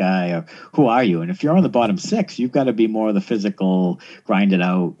finesse guy, or who are you? And if you're on the bottom six, you've got to be more of the physical, grind it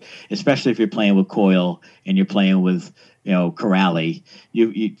out, especially if you're playing with Coyle and you're playing with, Corrali.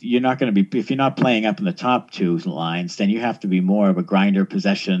 You're not going to be, if you're not playing up in the top two lines, then you have to be more of a grinder,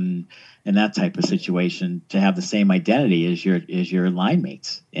 possession, and that type of situation to have the same identity as your line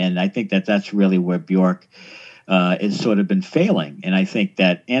mates. And I think that's really where Bjork has sort of been failing. And I think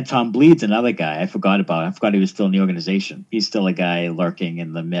that Anton Bleed's another guy I forgot he was still in the organization. He's still a guy lurking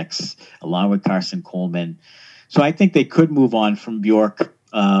in the mix along with Carson Coleman. So I think they could move on from Bjork.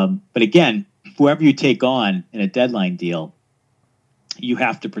 But again, whoever you take on in a deadline deal, you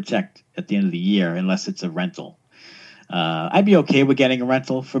have to protect at the end of the year unless it's a rental. I'd be okay with getting a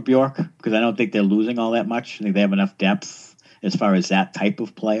rental for Bjork because I don't think they're losing all that much. I think they have enough depth as far as that type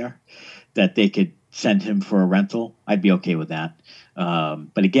of player that they could send him for a rental. I'd be okay with that.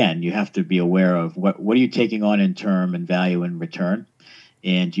 But again, you have to be aware of what are you taking on in term and value in return,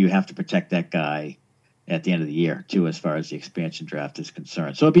 and you have to protect that guy at the end of the year too, as far as the expansion draft is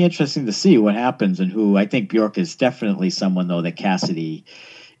concerned. So it'd be interesting to see what happens and who. I think Bjork is definitely someone though that Cassidy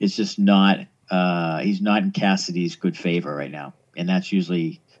is just not. He's not in Cassidy's good favor right now, and that's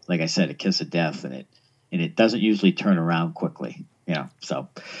usually, like I said, a kiss of death, and it doesn't usually turn around quickly. So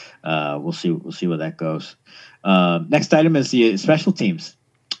we'll see where that goes. Next item is the special teams.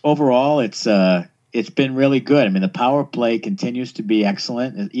 Overall, it's been really good. I mean, the power play continues to be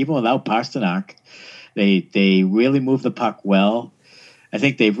excellent, even without Pasternak. They really move the puck well. I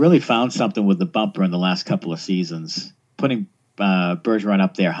think they've really found something with the bumper in the last couple of seasons. Putting Bergeron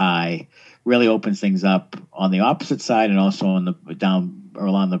up there high really opens things up on the opposite side and also on the down or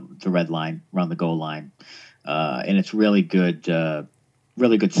along the red line, around the goal line. And it's really good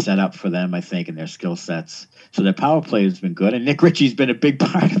setup for them, I think, in their skill sets. So their power play has been good, and Nick Ritchie's been a big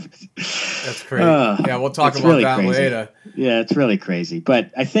part of it. That's crazy. Yeah, we'll talk about really that crazy. later. Yeah, it's really crazy.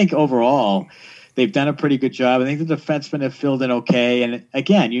 But I think overall, they've done a pretty good job. I think the defensemen have filled in okay. And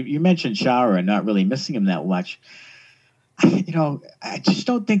again, you mentioned Schauer and not really missing him that much. I just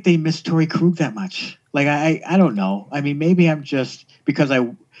don't think they miss Torrey Krug that much. Like, I don't know. I mean, maybe I'm just because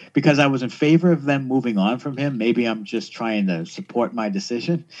I was in favor of them moving on from him. Maybe I'm just trying to support my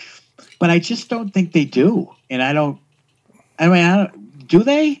decision, but I just don't think they do. And I don't. Do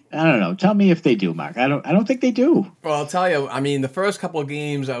they? I don't know. Tell me if they do, Mark. I don't think they do. Well, I'll tell you. I mean, the first couple of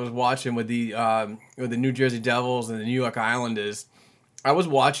games I was watching with the New Jersey Devils and the New York Islanders, I was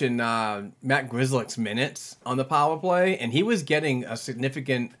watching Matt Grzelcyk's minutes on the power play, and he was getting a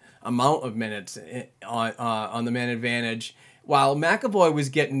significant amount of minutes on the man advantage, while McAvoy was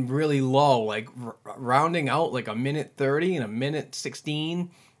getting really low, like rounding out like a minute 30 and a minute 16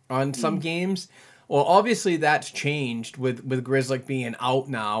 on some games. Well, obviously that's changed with Grzelcyk being out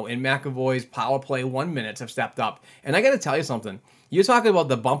now, and McAvoy's power play 1 minutes have stepped up. And I got to tell you something. You're talking about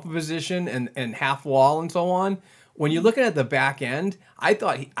the bumper position and half wall and so on. when you're looking at the back end, I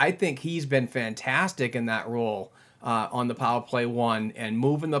think he's been fantastic in that role on the power play one and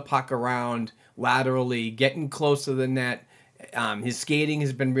moving the puck around laterally, getting close to the net. His skating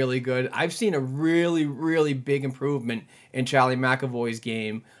has been really good. I've seen a really, really big improvement in Charlie McAvoy's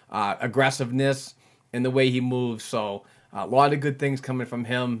game, aggressiveness, and the way he moves. So a lot of good things coming from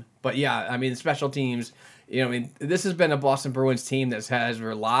him. But yeah, I mean, special teams. This has been a Boston Bruins team that has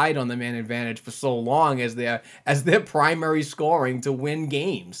relied on the man advantage for so long as their primary scoring to win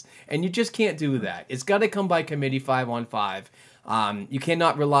games, and you just can't do that. It's got to come by committee 5-on-5. You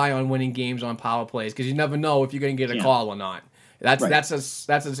cannot rely on winning games on power plays because you never know if you're going to get a call or not. That's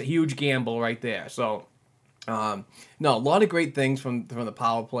a huge gamble right there. So, no, a lot of great things from the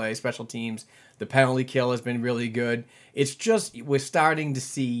power play, special teams. The penalty kill has been really good. It's just we're starting to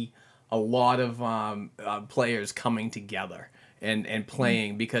see a lot of players coming together and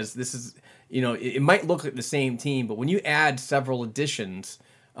playing because this is, it might look like the same team, but when you add several additions,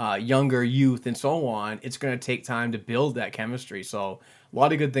 younger youth and so on, it's going to take time to build that chemistry. So a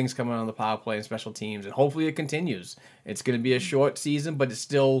lot of good things coming on the power play and special teams, and hopefully it continues. It's going to be a short season, but it's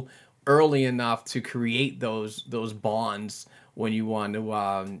still early enough to create those bonds when you want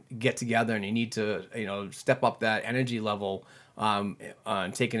to get together and you need to step up that energy level,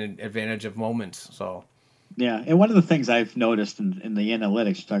 taking advantage of moments. So. Yeah, and one of the things I've noticed in the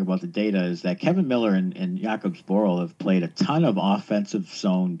analytics, you talk about the data, is that Kevin Miller and Jakob Borrell have played a ton of offensive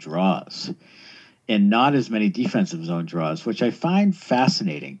zone draws and not as many defensive zone draws, which I find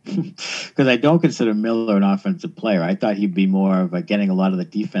fascinating because I don't consider Miller an offensive player. I thought he'd be more of getting a lot of the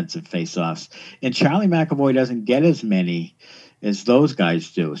defensive faceoffs. And Charlie McAvoy doesn't get as many as those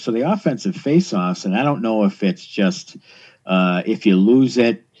guys do. So the offensive faceoffs, and I don't know if it's just if you lose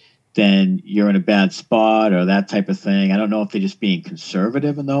it, then you're in a bad spot or that type of thing. I don't know if they're just being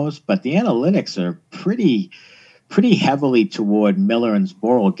conservative in those, but the analytics are pretty heavily toward Miller and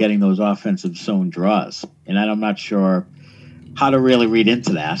Zboril getting those offensive zone draws. And I'm not sure how to really read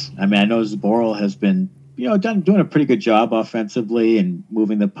into that. I mean, I know Zboril has been, doing a pretty good job offensively and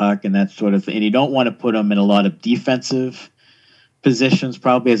moving the puck and that sort of thing. And you don't want to put him in a lot of defensive positions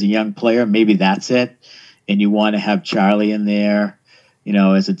probably as a young player. Maybe that's it. And you want to have Charlie in there,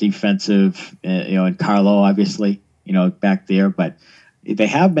 as a defensive, and Carlo, obviously, back there. But they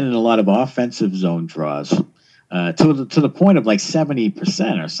have been in a lot of offensive zone draws to the point of like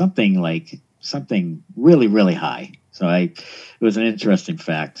 70% or something really, really high. So it was an interesting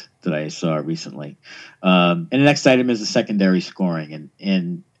fact that I saw recently. And the next item is the secondary scoring.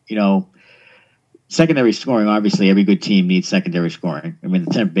 And secondary scoring, obviously, every good team needs secondary scoring. I mean,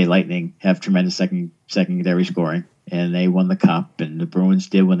 the Tampa Bay Lightning have tremendous secondary scoring, and they won the Cup, and the Bruins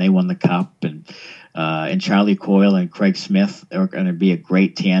did when they won the Cup. And Charlie Coyle and Craig Smith are going to be a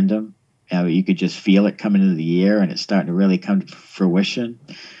great tandem. You could just feel it coming into the year, and it's starting to really come to fruition.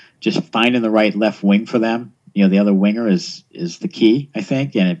 Just finding the right left wing for them. The other winger is the key, I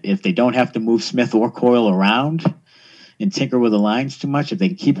think. And if they don't have to move Smith or Coyle around and tinker with the lines too much, if they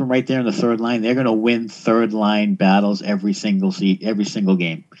can keep them right there in the third line, they're going to win third line battles every single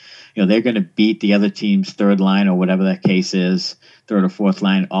game. They're going to beat the other team's third line or whatever that case is, third or fourth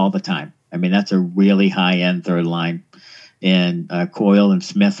line all the time. I mean, that's a really high-end third line. And Coyle and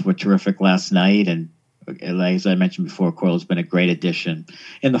Smith were terrific last night. And as I mentioned before, Coyle's been a great addition.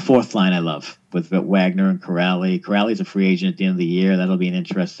 And the fourth line I love with Wagner and Corrali. Corrali's a free agent at the end of the year. That'll be an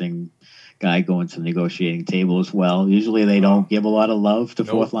interesting guy going to the negotiating table as well. Usually they don't give a lot of love to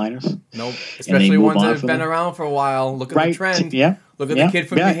fourth liners. Nope. Especially ones that have been around for a while. Look at the trend. Yeah. Look at the kid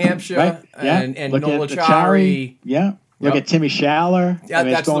from New Hampshire and Nola Chari. Yeah. Look at Timmy Schaller. Yeah,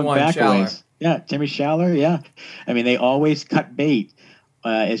 that's the one, Schaller. Yeah, Timmy Schaller, yeah. I mean, they always cut bait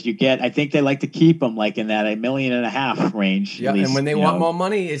as you get. I think they like to keep them like in that $1.5 million range. Yeah, and when they want more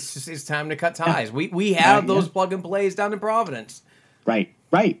money, it's time to cut ties. Yeah. We have those plug and plays down in Providence. Right.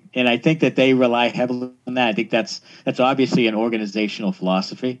 And I think that they rely heavily on that. I think that's obviously an organizational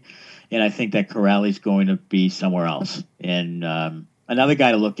philosophy, and I think that Corrali's going to be somewhere else. And another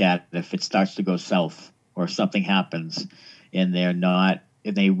guy to look at if it starts to go south or something happens and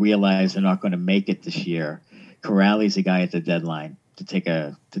they realize they're not going to make it this year, Corrali's a guy at the deadline to take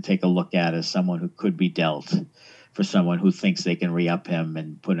a look at as someone who could be dealt for someone who thinks they can re-up him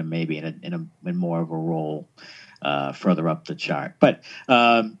and put him maybe in more of a role further up the chart. But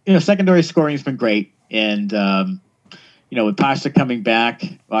secondary scoring has been great, and with Pasta coming back,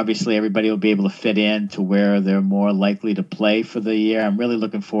 obviously everybody will be able to fit in to where they're more likely to play for the year. I'm really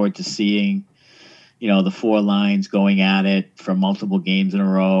looking forward to seeing the four lines going at it for multiple games in a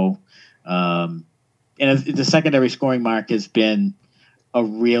row. And the secondary scoring mark has been a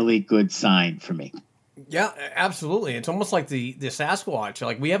really good sign for me. Yeah, absolutely. It's almost like the Sasquatch.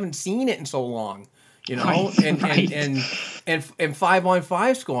 Like we haven't seen it in so long, Right, and, right. and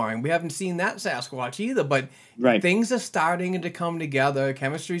 5-on-5 scoring. We haven't seen that Sasquatch either. But Right. things are starting to come together.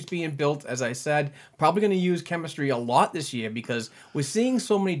 Chemistry's being built, as I said. Probably going to use chemistry a lot this year because we're seeing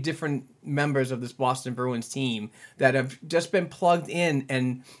so many different members of this Boston Bruins team that have just been plugged in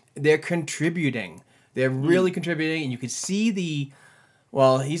and they're contributing. They're really contributing, and you can see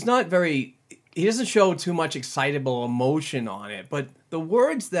well, he doesn't show too much excitable emotion on it, but the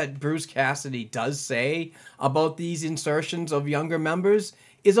words that Bruce Cassidy does say about these insertions of younger members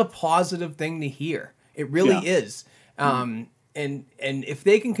is a positive thing to hear. It really is. And if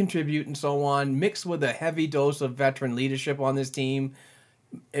they can contribute and so on, mixed with a heavy dose of veteran leadership on this team,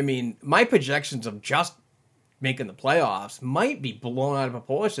 I mean, my projections of just making the playoffs might be blown out of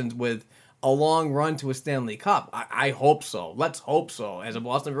proportions with a long run to a Stanley Cup. I hope so. Let's hope so. As a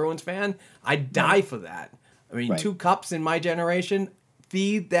Boston Bruins fan, I'd die for that. I mean, 2 cups in my generation,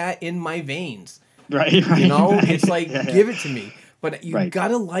 feed that in my veins. Right. It's like, give it to me. But you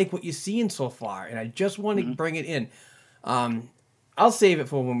gotta like what you're seeing so far, and I just want to bring it in. I'll save it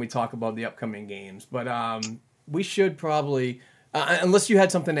for when we talk about the upcoming games, but we should probably, unless you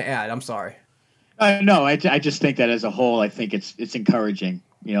had something to add. I'm sorry. No, I just think that as a whole, I think it's encouraging.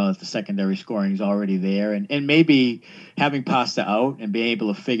 If the secondary scoring is already there, and maybe having Pasta out and being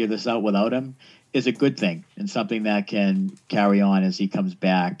able to figure this out without him is a good thing and something that can carry on as he comes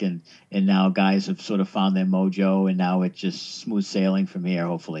back. And now guys have sort of found their mojo, and now it's just smooth sailing from here,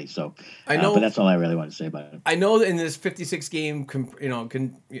 hopefully. So I know, but that's all I really want to say about it. I know that in this 56 game,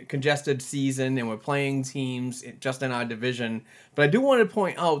 congested season, and we're playing teams just in our division, but I do want to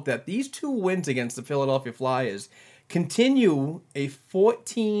point out that these 2 wins against the Philadelphia Flyers continue a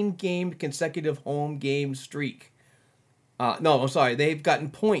 14-game consecutive home game streak. No, I'm sorry. They've gotten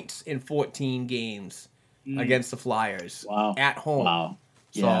points in 14 games against the Flyers at home. Wow.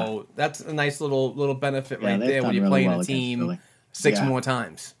 So that's a nice little benefit right there when you're really playing a team 6 more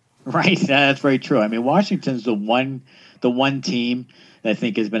times. Right. That's very true. I mean, Washington's the one team that I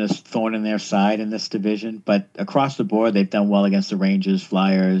think has been a thorn in their side in this division. But across the board, they've done well against the Rangers,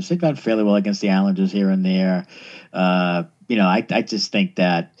 Flyers. They've done fairly well against the Islanders here and there. I just think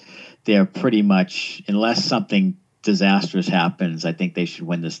that they're pretty much, unless something disastrous happens, I think they should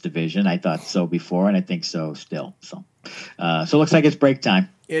win this division. I thought so before, and I think so still. So it looks like it's break time.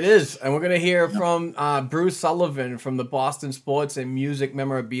 It is, and we're going to hear from Bruce Sullivan from the Boston Sports and Music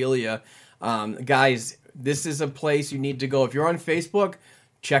Memorabilia. Guys, this is a place you need to go. If you're on Facebook,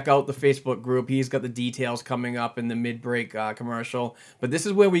 check out the Facebook group. He's got the details coming up in the mid-break commercial. But this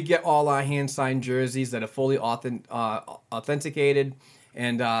is where we get all our hand-signed jerseys that are fully authenticated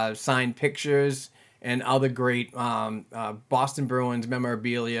and signed pictures and other great Boston Bruins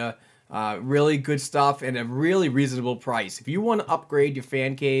memorabilia. Really good stuff and a really reasonable price. If you want to upgrade your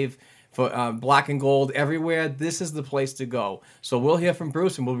fan cave for black and gold everywhere, this is the place to go. So we'll hear from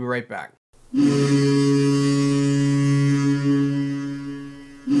Bruce and we'll be right back.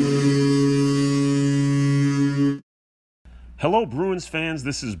 Hello, Bruins fans.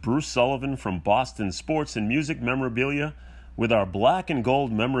 This is Bruce Sullivan from Boston Sports and Music Memorabilia with our black and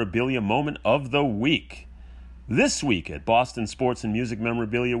gold memorabilia moment of the week. This week at Boston Sports and Music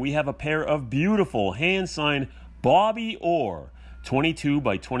Memorabilia, we have a pair of beautiful hand-signed Bobby Orr 22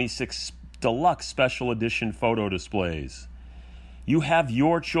 by 26 deluxe special edition photo displays. You have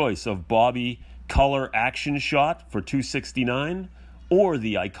your choice of Bobby Color Action Shot for $269 or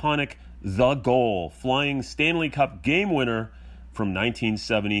the iconic The Goal Flying Stanley Cup Game Winner from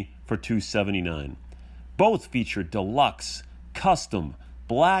 1970 for $279. Both feature deluxe, custom,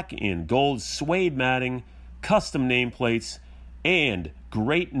 black and gold suede matting, custom nameplates, and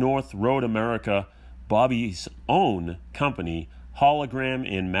Great North Road America, Bobby's own company, hologram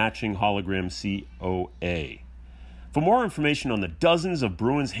and matching hologram COA. For more information on the dozens of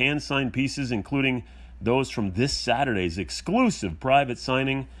Bruins hand-signed pieces, including those from this Saturday's exclusive private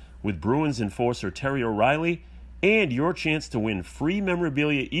signing with Bruins enforcer Terry O'Reilly, and your chance to win free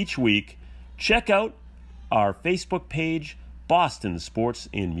memorabilia each week, check out our Facebook page, Boston Sports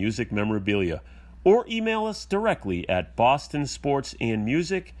and Music Memorabilia, or email us directly at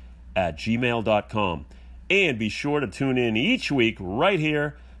bostonsportsandmusic@gmail.com. And be sure to tune in each week right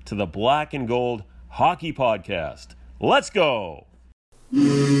here to the Black and Gold Hockey Podcast. Let's go!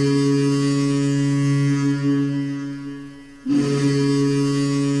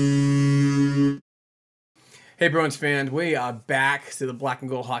 Hey, Bruins fans, we are back to the Black and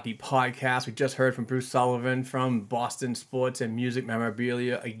Gold Hockey Podcast. We just heard from Bruce Sullivan from Boston Sports and Music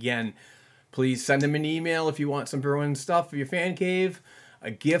Memorabilia. Again, please send him an email if you want some Bruins stuff for your fan cave.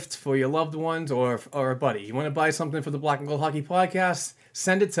 a gift for your loved ones or a buddy. You want to buy something for the Black and Gold Hockey Podcast,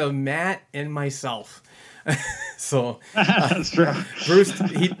 send it to Matt and myself. So that's true.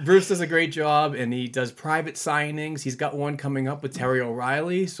 Bruce does a great job, and he does private signings. He's got one coming up with Terry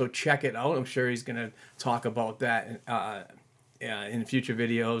O'Reilly, so check it out. I'm sure he's going to talk about that in future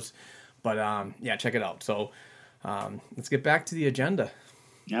videos. But yeah, check it out. So let's get back to the agenda.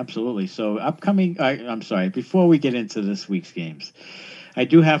 Absolutely. So upcoming, I'm sorry, before we get into this week's games, I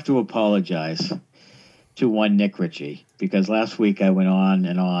do have to apologize to one Nick Ritchie, because last week I went on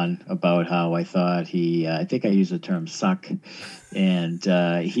and on about how I thought I think I used the term suck, and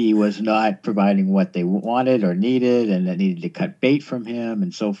he was not providing what they wanted or needed, and that needed to cut bait from him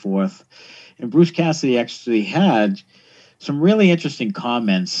and so forth. And Bruce Cassidy actually had some really interesting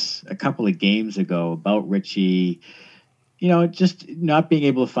comments a couple of games ago about Ritchie, just not being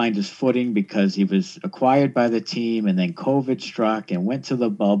able to find his footing because he was acquired by the team and then COVID struck and went to the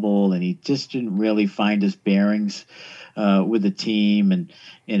bubble, and he just didn't really find his bearings with the team, and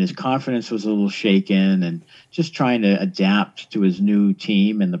his confidence was a little shaken, and just trying to adapt to his new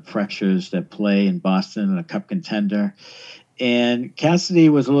team and the pressures that play in Boston and a cup contender. And Cassidy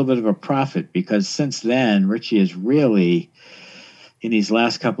was a little bit of a prophet, because since then, Ritchie has really, in these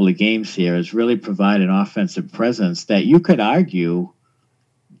last couple of games here, has really provided an offensive presence that you could argue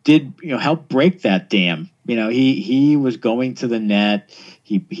did help break that dam. He was going to the net.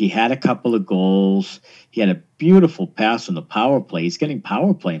 He had a couple of goals. He had a beautiful pass on the power play. He's getting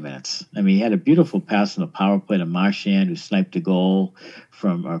power play minutes. I mean, he had a beautiful pass on the power play to Marchand, who sniped a goal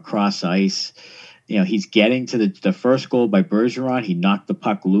from across ice. He's getting to the first goal by Bergeron. He knocked the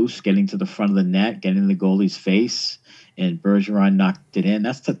puck loose, getting to the front of the net, getting in the goalie's face, and Bergeron knocked it in.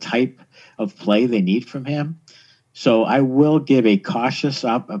 That's the type of play they need from him. So I will give a cautious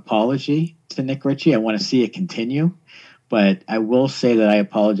apology to Nick Ritchie. I want to see it continue, but I will say that I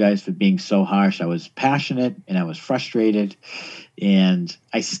apologize for being so harsh. I was passionate and I was frustrated, and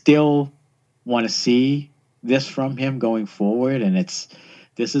I still want to see this from him going forward. And this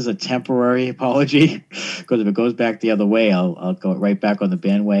is a temporary apology, because if it goes back the other way, I'll go right back on the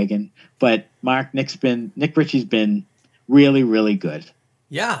bandwagon. But Mark, Nick Ritchie's been really, really good.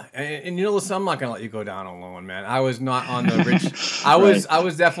 Yeah, and listen, I'm not gonna let you go down alone, man. I was not on the Ritchie. I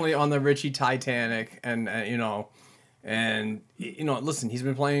was definitely on the Ritchie Titanic, and listen, he's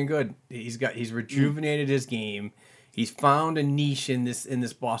been playing good. He's rejuvenated his game. He's found a niche in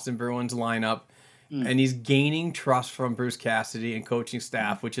this Boston Bruins lineup, and he's gaining trust from Bruce Cassidy and coaching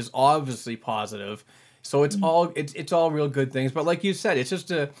staff, which is obviously positive. So it's all real good things. But like you said,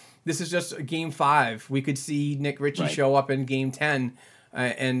 this is just game 5. We could see Nick Ritchie show up in game 10,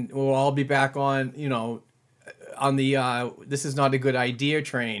 and we'll all be back on on the this is not a good idea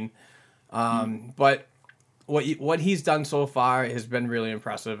train. But what he's done so far has been really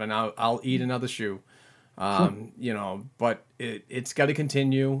impressive, and I'll eat another shoe. But it's got to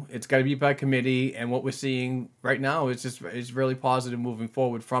continue. It's got to be by committee, and what we're seeing right now is really positive moving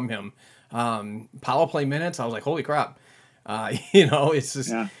forward from him. Power play minutes, I was like, holy crap. It's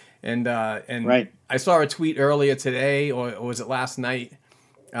just and right. I saw a tweet earlier today, or was it last night,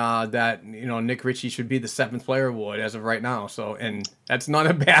 that Nick Ritchie should be the 7th player award as of right now. So, and that's not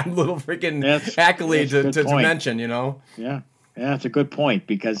a bad little freaking accolade to mention. Yeah, it's a good point,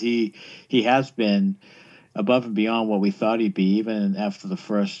 because he has been above and beyond what we thought he'd be, even after the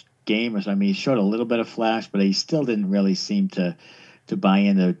first game. I mean, he showed a little bit of flash, but he still didn't really seem to buy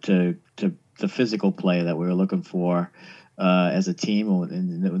into the physical play that we were looking for as a team,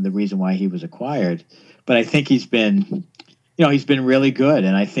 and the reason why he was acquired. But I think he's been really good,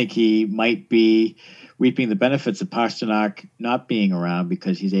 and I think he might be reaping the benefits of Pasternak not being around,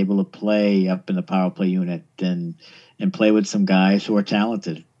 because he's able to play up in the power play unit and play with some guys who are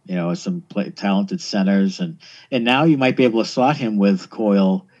talented, some talented centers, and now you might be able to slot him with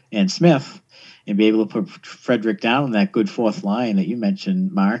Coyle and Smith and be able to put Frederick down on that good 4th line that you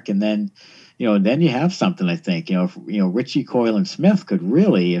mentioned, Mark, and then you have something. I think Ritchie, Coyle, and Smith could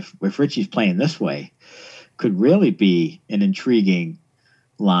really, if Ritchie's playing this way, could really be an intriguing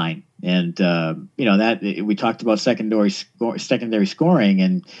line. And that we talked about secondary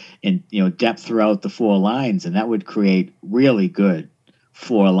scoring and depth throughout the 4 lines, and that would create really good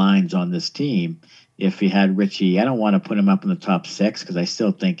 4 lines on this team. If he had Ritchie, I don't want to put him up in the top 6, because I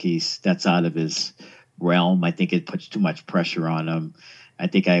still think that's out of his realm. I think it puts too much pressure on him. I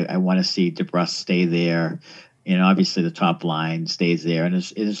think I want to see DeBrusk stay there. Obviously the top line stays there. And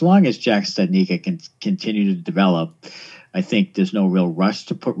as long as Jack Studnicka can continue to develop, I think there's no real rush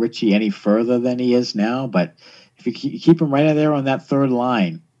to put Ritchie any further than he is now. But if you keep him right there on that 3rd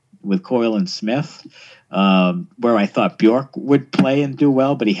line, with Coyle and Smith, where I thought Bjork would play and do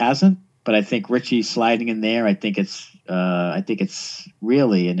well, but he hasn't. But I think Richie sliding in there. I think it's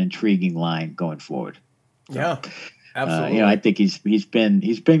really an intriguing line going forward. So, yeah, absolutely. I think he's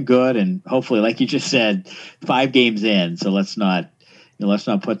been good, and hopefully, like you just said, 5 games in. So let's not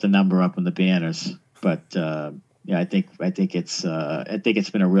put the number up on the banners. But I think it's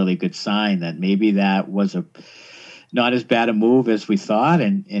been a really good sign that maybe that was not as bad a move as we thought,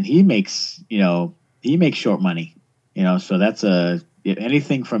 and he makes short money, so that's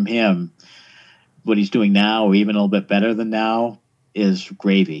anything from him. What he's doing now, or even a little bit better than now, is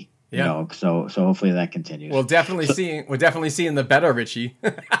gravy. Yeah. So hopefully that continues. We're definitely seeing the better Richie.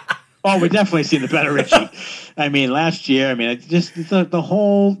 Oh, we're definitely seeing the better Richie. I mean, last year, just the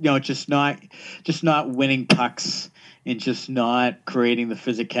whole, just not winning pucks and just not creating the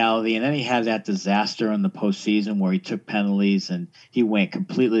physicality. And then he had that disaster in the postseason where he took penalties and he went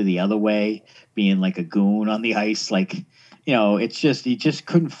completely the other way, being like a goon on the ice. Like, it's just, he just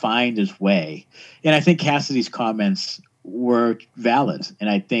couldn't find his way. And I think Cassidy's comments were valid. And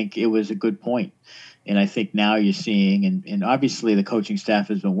I think it was a good point. And I think now you're seeing, and obviously the coaching staff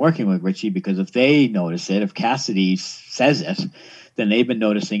has been working with Richie, because if they notice it, if Cassidy says it, then they've been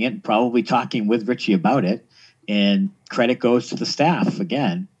noticing it and probably talking with Richie about it. And credit goes to the staff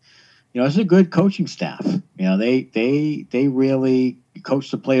again. It's a good coaching staff. They really coach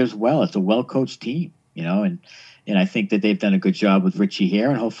the players well. It's a well-coached team, and I think that they've done a good job with Richie here,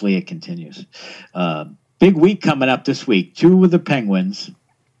 and hopefully it continues. Big week coming up this week, 2 with the Penguins,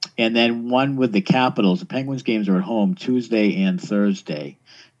 and then 1 with the Capitals. The Penguins games are at home Tuesday and Thursday.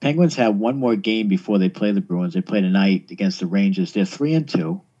 Penguins have 1 more game before they play the Bruins. They play tonight against the Rangers. They're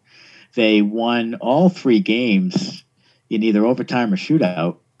 3-2. They won all 3 games in either overtime or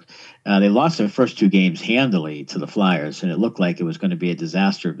shootout. They lost their first 2 games handily to the Flyers, and it looked like it was going to be a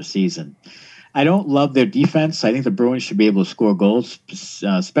disaster of a season. I don't love their defense. I think the Bruins should be able to score goals,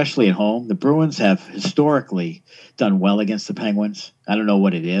 especially at home. The Bruins have historically done well against the Penguins. I don't know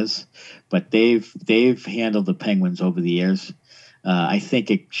what it is, but they've handled the Penguins over the years. I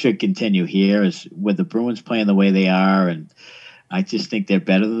think it should continue here, as with the Bruins playing the way they are, and I just think they're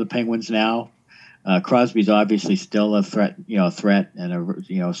better than the Penguins now. Crosby's obviously still a threat,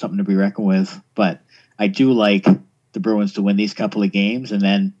 and something to be reckoned with. But I do like the Bruins to win these couple of games, and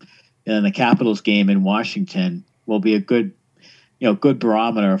then the Capitals game in Washington will be a good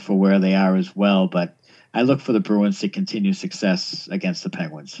barometer for where they are as well. But I look for the Bruins to continue success against the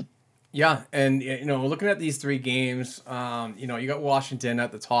Penguins. Yeah, and looking at these 3 games, you got Washington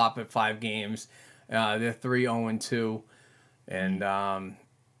at the top at 5 games. They're 3-0-2, and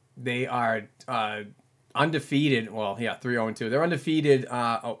they are undefeated. Well, yeah, 3-0-2. They're undefeated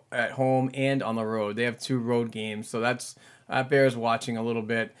at home and on the road. They have 2 road games, so that bears watching a little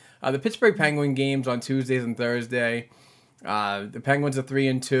bit. The Pittsburgh Penguin games on Tuesdays and Thursday. The Penguins are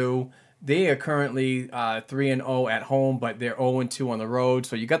 3-2. They are currently 3-0 at home, but they're 0-2 on the road.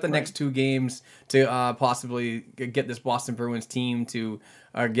 So you got the next 2 games to possibly get this Boston Bruins team to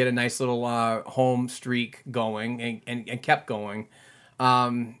get a nice little home streak going and kept going.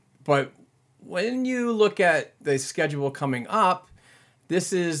 But when you look at the schedule coming up,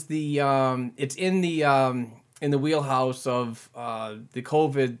 this is it's in the wheelhouse of the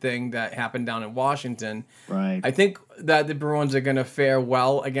COVID thing that happened down in Washington. Right. I think that the Bruins are going to fare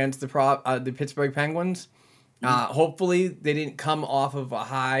well against the Pittsburgh Penguins. Hopefully, they didn't come off of a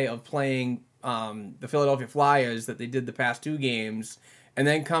high of playing the Philadelphia Flyers that they did the past 2 games, and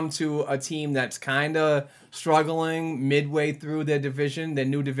then come to a team that's kind of struggling midway through their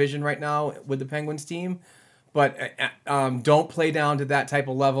new division right now with the Penguins team. But don't play down to that type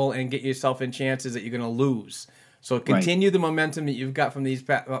of level and get yourself in chances that you're going to lose. So continue the momentum that you've got from these,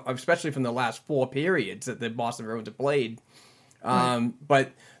 especially from the last 4 periods that the Boston Bruins have played.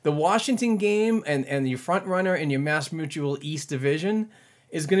 But the Washington game and your front runner in your Mass Mutual East Division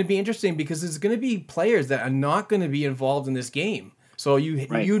is going to be interesting, because there's going to be players that are not going to be involved in this game. So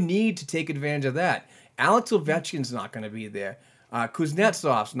you need to take advantage of that. Alex Ovechkin's not going to be there.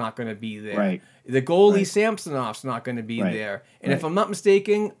 Kuznetsov's not going to be there. Right. The goalie Samsonov's not going to be there. And if I'm not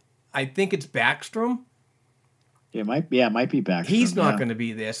mistaken, I think it's Backstrom. It might be Backstrom. He's not going to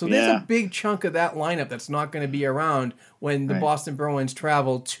be there. So there's a big chunk of that lineup that's not going to be around when the Boston Bruins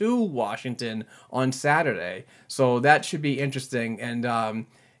travel to Washington on Saturday. So that should be interesting. And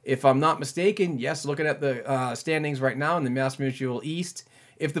if I'm not mistaken, looking at the standings right now in the Mass Mutual East,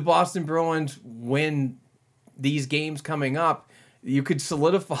 if the Boston Bruins win these games coming up, you could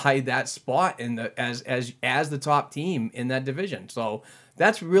solidify that spot in as the top team in that division. So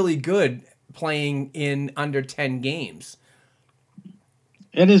that's really good, playing in under 10 games.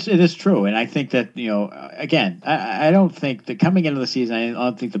 It is true, and I think that again, I don't think that coming into the season, I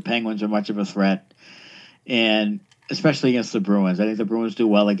don't think the Penguins are much of a threat, and especially against the Bruins. I think the Bruins do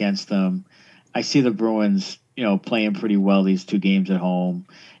well against them. I see the Bruins, playing pretty well these two games at home,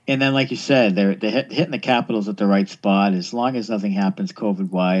 and then like you said, they're hitting the Capitals at the right spot. As long as nothing happens COVID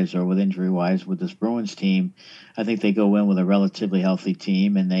wise or with injury wise with this Bruins team, I think they go in with a relatively healthy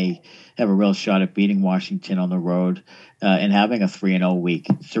team, and they have a real shot at beating Washington on the road. And having a 3-0 week.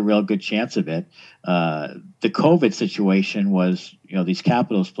 It's a real good chance of it. The COVID situation was, these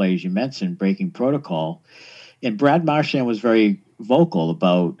Capitals players you mentioned breaking protocol. And Brad Marchand was very vocal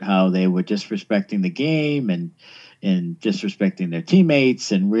about how they were disrespecting the game and disrespecting their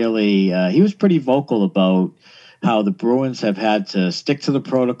teammates. And really, he was pretty vocal about how the Bruins have had to stick to the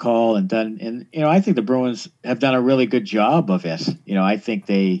protocol and I think the Bruins have done a really good job of it. I think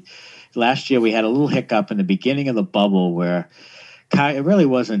last year we had a little hiccup in the beginning of the bubble where it really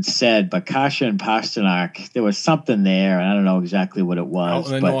wasn't said, but Kasha and Pasternak, there was something there, and I don't know exactly what it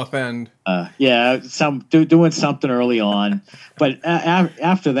was. Out in the North End. Doing something early on. But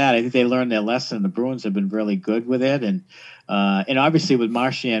after that, I think they learned their lesson. The Bruins have been really good with it, and obviously with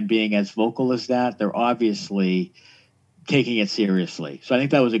Marchand being as vocal as that, they're obviously taking it seriously. So I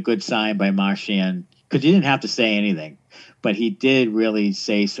think that was a good sign by Marchand, because he didn't have to say anything. But he did really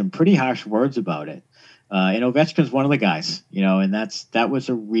say some pretty harsh words about it. And Ovechkin's one of the guys, and that was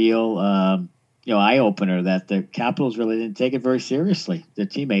a real, eye opener that the Capitals really didn't take it very seriously, their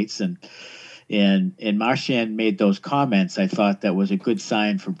teammates. And Marchand made those comments. I thought that was a good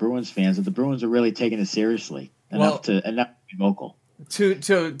sign for Bruins fans that the Bruins are really taking it seriously enough to be vocal.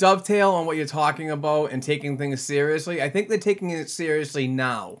 To dovetail on what you're talking about and taking things seriously, I think they're taking it seriously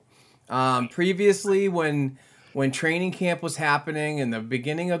now. Previously, when training camp was happening and the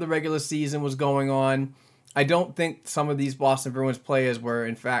beginning of the regular season was going on, I don't think some of these Boston Bruins players were,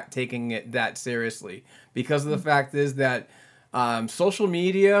 in fact, taking it that seriously. Because of the fact is that social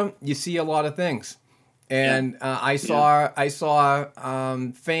media, you see a lot of things. And I saw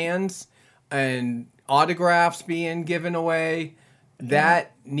fans and autographs being given away.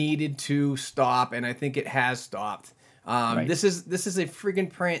 That needed to stop, and I think it has stopped. This is a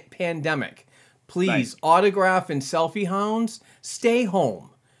freaking pandemic. Please, autograph and selfie hounds, stay home.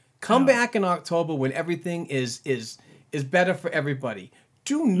 Come back in October when everything is better for everybody.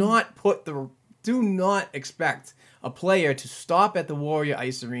 Do not expect a player to stop at the Warrior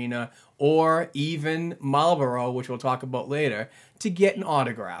Ice Arena or even Marlboro, which we'll talk about later, to get an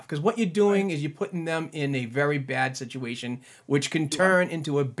autograph. Because what you're doing is you're putting them in a very bad situation, which can turn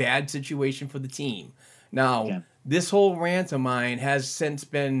into a bad situation for the team. Now, this whole rant of mine has since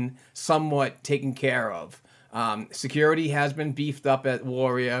been somewhat taken care of. Security has been beefed up at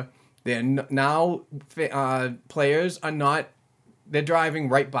Warrior. Now players are not, they're driving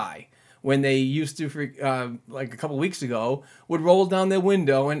right by. When they used to, like a couple weeks ago, would roll down their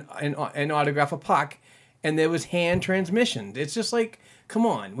window and autograph a puck, and there was hand transmission. It's just like, come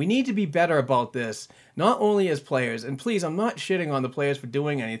on, we need to be better about this, not only as players. And please, I'm not shitting on the players for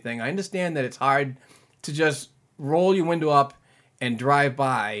doing anything. I understand that it's hard to just roll your window up and drive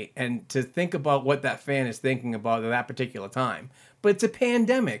by and to think about what that fan is thinking about at that particular time. But it's a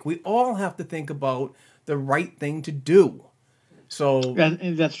pandemic. We all have to think about the right thing to do. So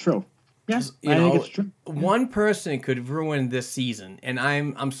that's true. Yes, I think it's true. One person could ruin this season, and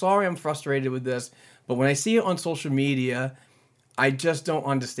I'm sorry I'm frustrated with this, but when I see it on social media, I just don't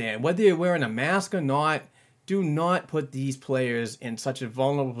understand. Whether you're wearing a mask or not, do not put these players in such a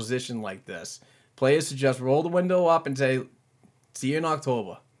vulnerable position like this. Players should just roll the window up and say, see you in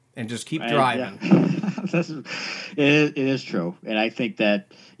October, and just keep driving. It is true. And I think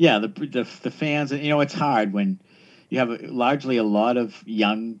that, the fans, and it's hard when you have largely a lot of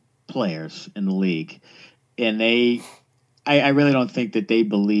young players in the league, and I really don't think that they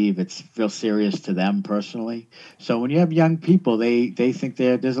believe it's real serious to them personally. So when you have young people, they think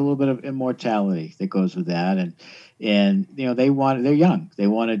there's a little bit of immortality that goes with that, and they're young, they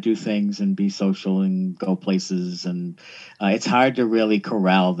want to do things and be social and go places, and it's hard to really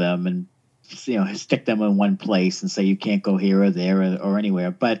corral them and stick them in one place and say you can't go here or there or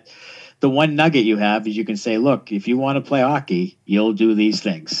anywhere. But the one nugget you have is you can say, look, if you want to play hockey, you'll do these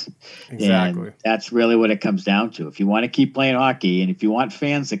things. Exactly. And that's really what it comes down to. If you want to keep playing hockey, and if you want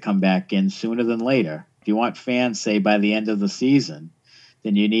fans to come back in sooner than later, if you want fans, say, by the end of the season,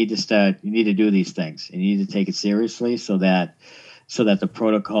 then you need to do these things. You need to take it seriously so that so that the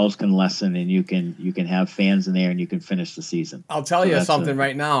protocols can lessen and you can have fans in there and you can finish the season. I'll tell you something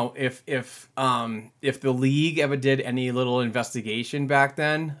right now. If the league ever did any little investigation back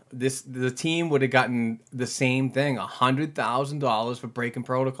then, the team would have gotten the same thing, $100,000 for breaking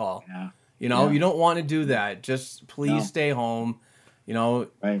protocol. Yeah. You don't want to do that. Just please stay home.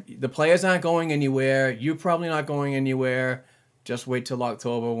 Right. The players aren't going anywhere. You're probably not going anywhere. Just wait till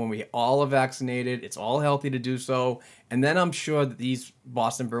October when we all are vaccinated. It's all healthy to do so. And then I'm sure that these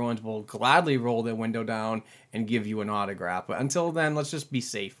Boston Bruins will gladly roll their window down and give you an autograph. But until then, let's just be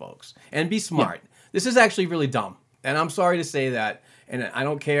safe, folks. And be smart. Yeah. This is actually really dumb. And I'm sorry to say that. And I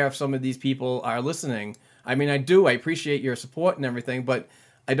don't care if some of these people are listening. I mean, I do. I appreciate your support and everything. But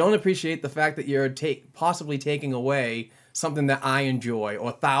I don't appreciate the fact that you're possibly taking away something that I enjoy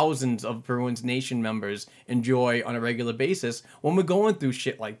or thousands of Bruins Nation members enjoy on a regular basis when we're going through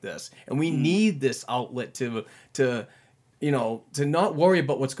shit like this. And we need this outlet to not worry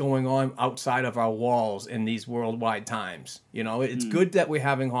about what's going on outside of our walls in these worldwide times. It's good that we're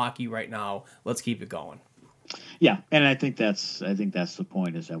having hockey right now. Let's keep it going. Yeah, and I think that's the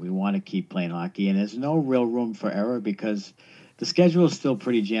point, is that we want to keep playing hockey, and there's no real room for error because the schedule is still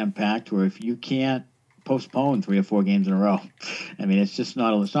pretty jam-packed, where if you can't postpone 3 or 4 games in a row, I mean, it's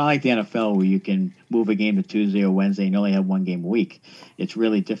not like the NFL where you can move a game to Tuesday or Wednesday and you only have 1 game a week. It's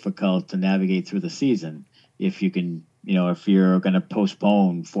really difficult to navigate through the season if you can, if you're going to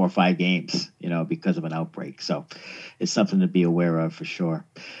postpone 4 or 5 games, because of an outbreak. So it's something to be aware of for sure.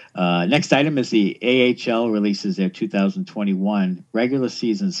 Next item is the AHL releases their 2021 regular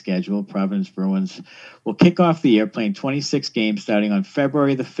season schedule. Providence Bruins will kick off the year playing 26 games starting on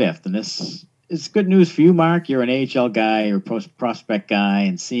February the 5th. And this is good news for you, Mark. You're an AHL guy, you're a prospect guy,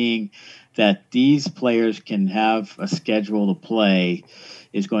 and seeing that these players can have a schedule to play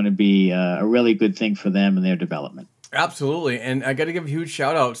is going to be a really good thing for them and their development. Absolutely. And I got to give huge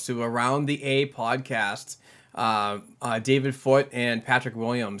shout outs to Around the A podcast, David Foote and Patrick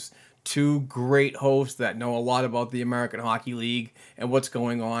Williams, 2 great hosts that know a lot about the American Hockey League and what's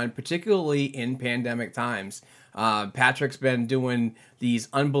going on, particularly in pandemic times. Patrick's been doing these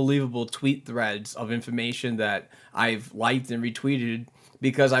unbelievable tweet threads of information that I've liked and retweeted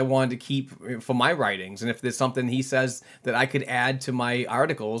because I wanted to keep for my writings. And if there's something he says that I could add to my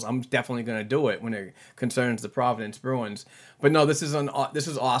articles, I'm definitely going to do it when it concerns the Providence Bruins. But no, this is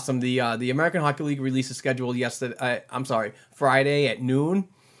awesome. The American Hockey League released a schedule Friday at noon.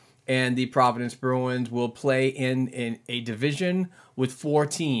 And the Providence Bruins will play in a division with 4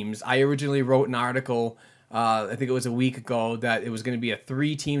 teams. I originally wrote an article, I think it was a week ago, that it was going to be a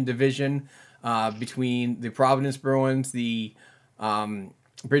 3-team division between the Providence Bruins, the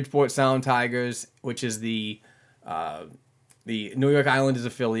Bridgeport Sound Tigers, which is the New York Islanders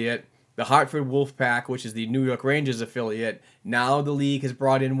affiliate, the Hartford Wolfpack, which is the New York Rangers affiliate. Now the league has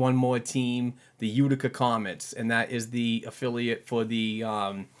brought in one more team, the Utica Comets, and that is the affiliate for the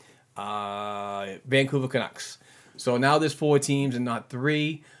Vancouver Canucks. So now there's 4 teams and not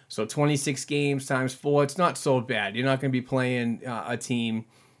 3. So 26 games times 4, it's not so bad. You're not going to be playing a team,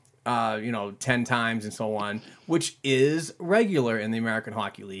 10 times and so on, which is regular in the American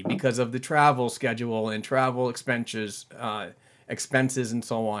Hockey League because of the travel schedule and travel expenses and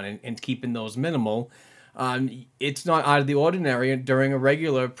so on, and keeping those minimal. It's not out of the ordinary during a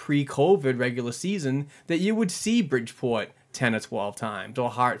regular pre-COVID regular season that you would see Bridgeport 10 or 12 times or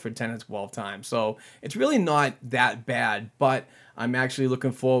Hartford 10 or 12 times. So it's really not that bad, but I'm actually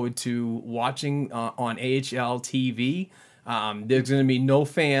looking forward to watching on AHL TV. There's going to be no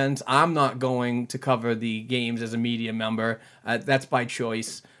fans. I'm not going to cover the games as a media member. That's by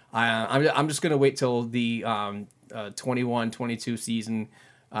choice. I'm just going to wait till the 21-22 season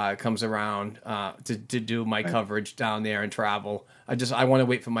comes around to do my coverage down there and travel. I want to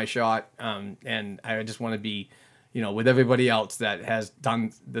wait for my shot, and I just want to be, with everybody else that has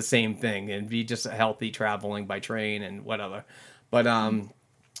done the same thing and be just healthy traveling by train and whatever. But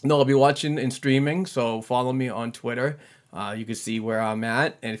no, I'll be watching and streaming, so follow me on Twitter. You can see where I'm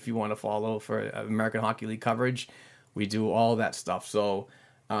at, and if you want to follow for American Hockey League coverage, we do all that stuff. So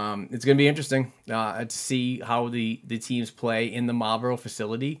it's going to be interesting to see how the teams play in the Marlboro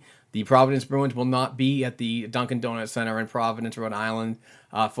facility. The Providence Bruins will not be at the Dunkin' Donuts Center in Providence, Rhode Island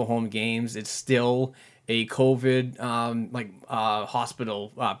for home games. It's still a COVID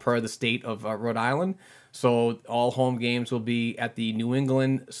hospital per the state of Rhode Island. So all home games will be at the New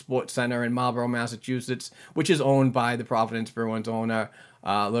England Sports Center in Marlboro, Massachusetts, which is owned by the Providence Bruins owner,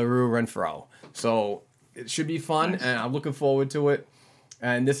 LaRue Renfro. So it should be fun, and I'm looking forward to it.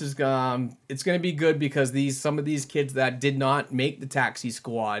 And this is it's going to be good because some of these kids that did not make the taxi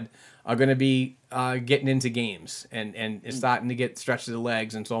squad are going to be getting into games and starting to get stretched to the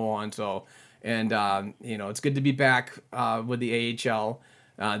legs and so on. So, and it's good to be back with the AHL.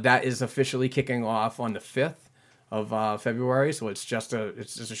 That is officially kicking off on the 5th of February. So it's just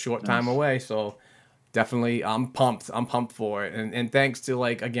a short time away. So definitely, I'm pumped. I'm pumped for it. And thanks to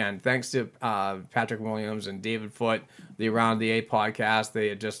Patrick Williams and David Foote, the Around the A podcast. They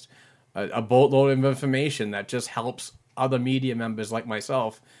are just a boatload of information that just helps other media members like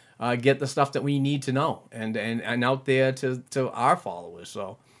myself get the stuff that we need to know and out there to our followers.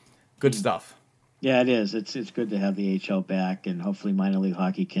 So good stuff. Yeah, it is. It's good to have the AHL back, and hopefully minor league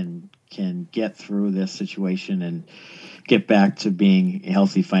hockey can get through this situation and get back to being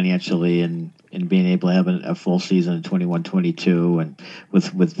healthy financially and being able to have a full season in 21-22 and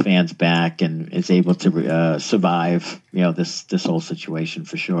with fans back and is able to survive this whole situation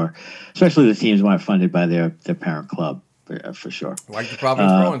for sure. Especially the teams who aren't funded by their parent club for sure. Like the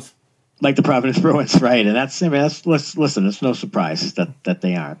Providence Bruins. Like the Providence Bruins, right? And that's listen. It's no surprise that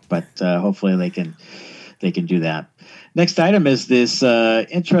they aren't, but hopefully they can do that. Next item is this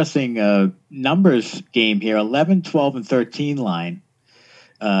interesting numbers game here: 11, 12, and 13 line.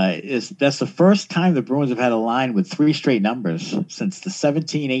 That's the first time the Bruins have had a line with 3 straight numbers since the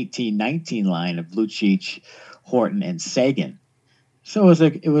 17, 18, 19 line of Lucic, Horton, and Sagan. So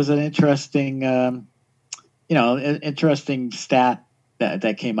it was an interesting interesting stat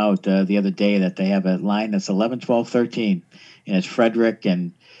that came out the other day, that they have a line that's 11, 12, 13, and it's Frederick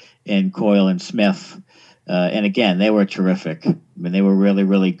and Coyle and Smith. And again, they were terrific. I mean, they were really,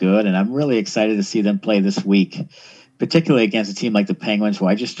 really good, and I'm really excited to see them play this week, particularly against a team like the Penguins, who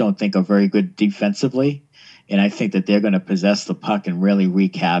I just don't think are very good defensively. And I think that they're going to possess the puck and really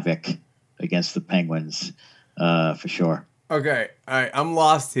wreak havoc against the Penguins for sure. Okay, all right, I'm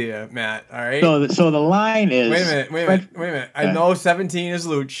lost here, Matt. All right. So the line is. Wait a minute. I know 17 is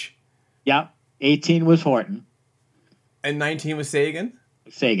Luch. Yeah, 18 was Horton. And 19 was Sagan.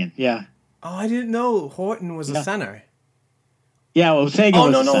 Sagan, yeah. Oh, I didn't know Horton was a center. Yeah, well, Sagan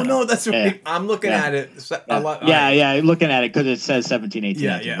was a center. No, that's right. Yeah. I'm looking at it. Yeah, looking at it because it says 17, 18,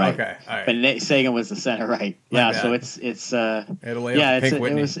 19, right? Okay, all right. But Sagan was the center, right? My so bad. it's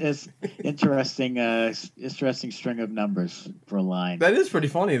interesting string of numbers for a line. That is pretty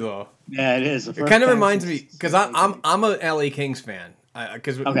funny though. Yeah, it is. It kind of reminds me because I'm a LA Kings fan.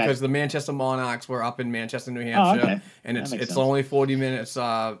 Because the Manchester Monarchs were up in Manchester, New Hampshire, and it's only 40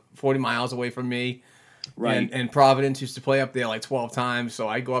 miles away from me. Right. And Providence used to play up there like 12 times, so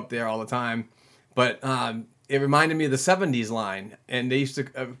I go up there all the time. But it reminded me of the 70s line, and they used to,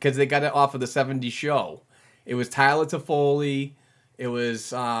 because they got it off of the 70s show. It was Tyler Toffoli, it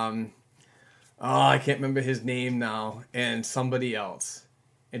was, I can't remember his name now, and somebody else.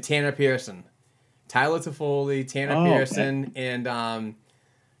 And Tanner Pearson. Tyler Toffoli, Tanner Pearson, and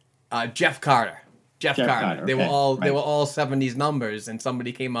Jeff Carter. Jeff Carter. They were all 70s numbers, and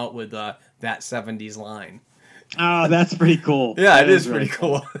somebody came out with that 70s line. Oh, that's pretty cool. Yeah, it is pretty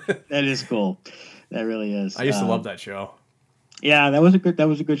cool. That is cool. That really is. I used to love that show. Yeah, that was a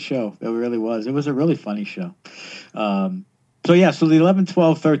good show. It really was. It was a really funny show. So the 11,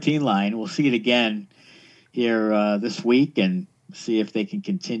 12, 13 line, we'll see it again here this week and see if they can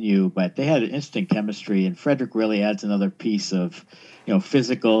continue. But they had an instant chemistry, and Frederick really adds another piece of,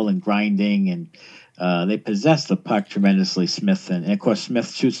 physical and grinding, and they possess the puck tremendously, Smith. And of course,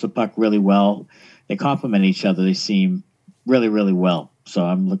 Smith shoots the puck really well. They complement each other. They seem really, really well. So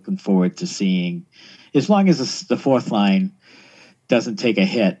I'm looking forward to seeing, as long as the fourth line doesn't take a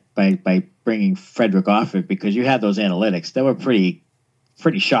hit by bringing Frederick off it, because you had those analytics. They were pretty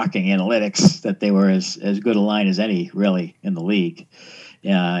shocking analytics that they were as good a line as any, really, in the league.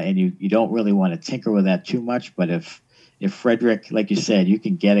 And you don't really want to tinker with that too much. But if Frederick, like you said, you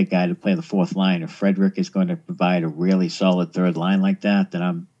can get a guy to play the fourth line, if Frederick is going to provide a really solid third line like that,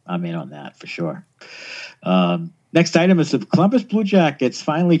 then I'm in on that for sure. Next item is the Columbus Blue Jackets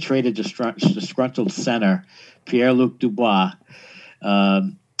finally traded disgruntled center Pierre-Luc Dubois,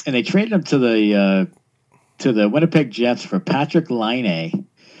 and they traded him to the Winnipeg Jets for Patrick Laine.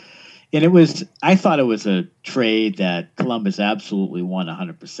 And I thought it was a trade that Columbus absolutely won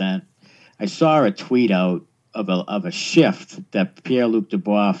 100%. I saw a tweet out of a shift that Pierre-Luc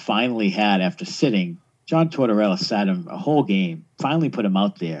Dubois finally had after sitting. John Tortorella sat him a whole game, finally put him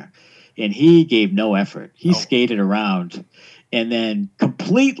out there, and he gave no effort. He skated around and then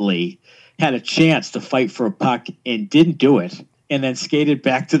completely had a chance to fight for a puck and didn't do it, and then skated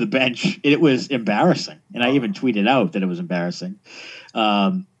back to the bench. It was embarrassing, and I even tweeted out that it was embarrassing.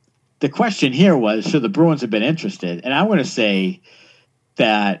 The question here was, should the Bruins have been interested? And I want to say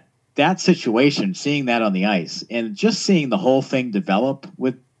that situation, seeing that on the ice, and just seeing the whole thing develop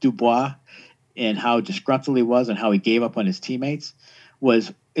with Dubois and how disgruntled he was and how he gave up on his teammates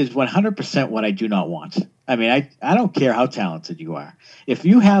is 100% what I do not want. I mean, I don't care how talented you are. If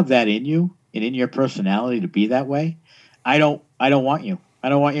you have that in you and in your personality to be that way, I don't want you. I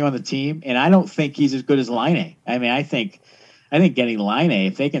don't want you on the team, and I don't think he's as good as Laine. I mean, I think getting Laine,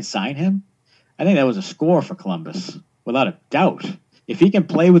 if they can sign him, I think that was a score for Columbus, without a doubt. If he can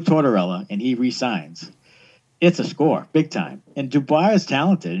play with Tortorella and he re-signs, it's a score, big time. And Dubois is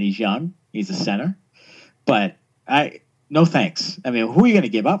talented, and he's young. He's a center. But no thanks. I mean, who are you going to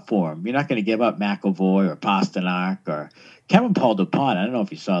give up for him? You're not going to give up McAvoy or Pasternak or Kevin Paul Dupont. I don't know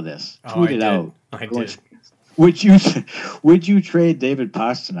if you saw this. Tweeted out. I did. Would you trade David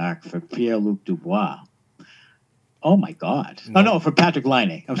Pasternak for Pierre-Luc Dubois? Oh, my God. No. Oh, no, for Patrick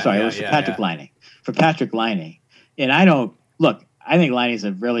Laine. I'm sorry. It was for Patrick Laine. For Patrick Laine. And I think Laine's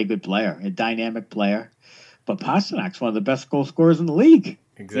a really good player, a dynamic player. But Pasternak's one of the best goal scorers in the league.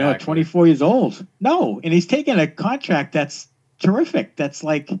 Exactly. At 24 years old. No, and he's taking a contract that's terrific. That's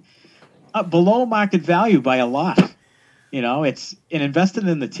like below market value by a lot. It's invested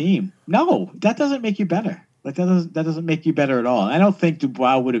in the team. No, that doesn't make you better. Like that doesn't make you better at all. I don't think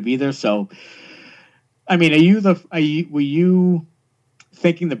Dubois would have either. So, I mean, were you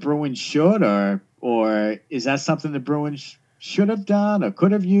thinking the Bruins should, or is that something the Bruins should have done or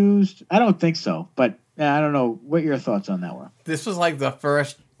could have used? I don't think so, but I don't know what your thoughts on that were. This was like the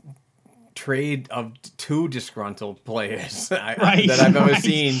first trade of two disgruntled players that I've ever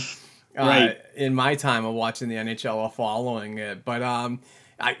seen in my time of watching the NHL or following it. But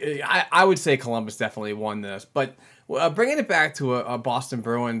I would say Columbus definitely won this. But bringing it back to a Boston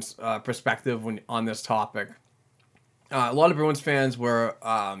Bruins perspective on this topic, a lot of Bruins fans were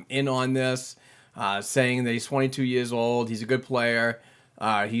in on this, saying that he's 22 years old, he's a good player,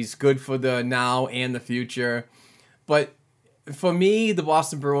 he's good for the now and the future. But for me, the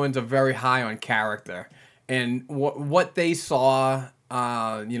Boston Bruins are very high on character. And what they saw,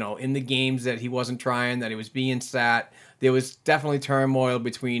 in the games that he wasn't trying, that he was being sat, there was definitely turmoil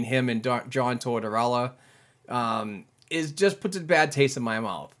between him and John Tortorella. Is just puts a bad taste in my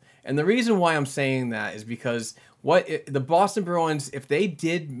mouth. And the reason why I'm saying that is because the Boston Bruins, if they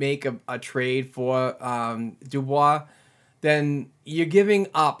did make a trade for Dubois, then you're giving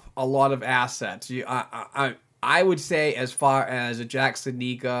up a lot of assets. I would say as far as a Jack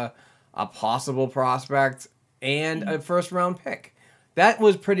Studnicka, a possible prospect, and a first-round pick. That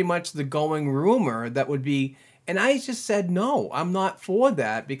was pretty much the going rumor that would be, and I just said, no, I'm not for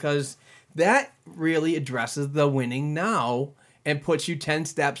that, because that really addresses the winning now and puts you 10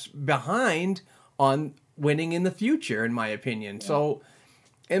 steps behind on winning in the future, in my opinion. Yeah. So,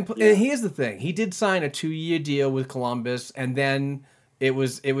 and here's the thing. He did sign a 2-year deal with Columbus, and then it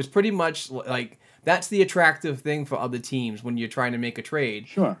was pretty much like, that's the attractive thing for other teams when you're trying to make a trade.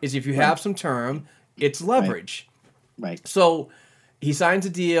 Sure. Is if you have some term, it's leverage. Right. So he signs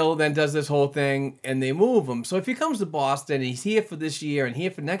a deal, then does this whole thing, and they move him. So if he comes to Boston and he's here for this year and here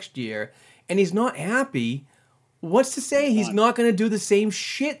for next year, and he's not happy, what's to say he's not going to do the same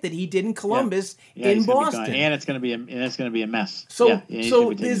shit that he did in Columbus in Boston? And it's going to be a mess. So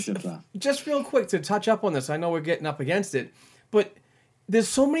just real quick to touch up on this. I know we're getting up against it, but there's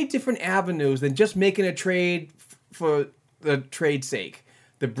so many different avenues than just making a trade for the trade's sake.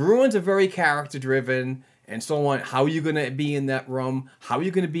 The Bruins are very character-driven and so on. How are you going to be in that room? How are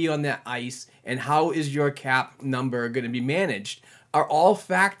you going to be on that ice? And how is your cap number going to be managed? Are all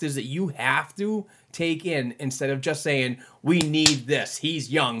factors that you have to take in instead of just saying, we need this. He's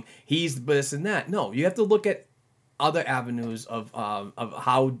young. He's this and that. No, you have to look at other avenues of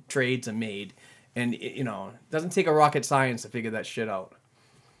how trades are made. And, it doesn't take a rocket science to figure that shit out.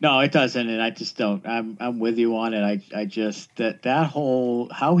 No, it doesn't, and I just don't. I'm with you on it. I just that whole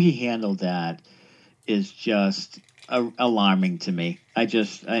how he handled that is just alarming to me. I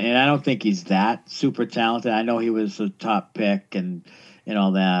don't think he's that super talented. I know he was a top pick and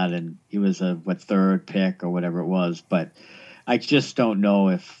all that, and he was a third pick or whatever it was, but I just don't know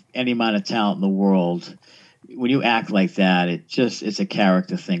if any amount of talent in the world, when you act like that, it's a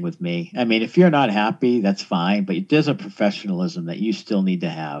character thing with me. I mean, if you're not happy, that's fine, but there's a professionalism that you still need to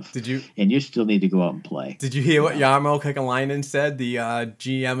have. And you still need to go out and play. Did you hear what Jarmo Kekalainen said, the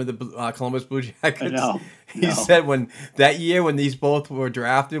GM of the Columbus Blue Jackets? No. He said when these both were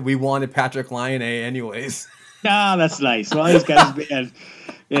drafted, we wanted Patrick Laine anyways. No, that's nice. Well, these guys,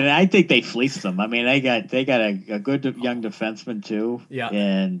 and I think they fleeced them. I mean, they got a good young defenseman too. Yeah.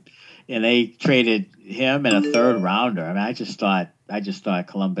 And they traded him and a third rounder. I mean, I just thought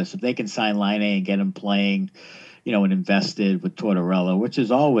Columbus, if they can sign Laine and get him playing, and invested with Tortorella, which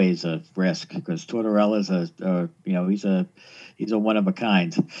is always a risk because Tortorella's he's a one of a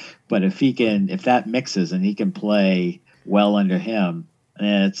kind. But if that mixes and he can play well under him,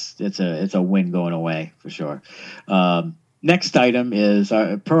 it's a win going away for sure. Next item is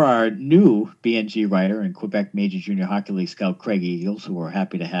per our new BNG writer and Quebec Major Junior Hockey League scout Craig Eagles, who we're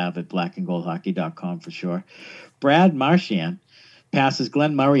happy to have at blackandgoldhockey.com for sure. Brad Marchand passes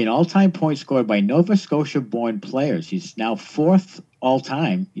Glenn Murray in all-time points scored by Nova Scotia-born players. He's now fourth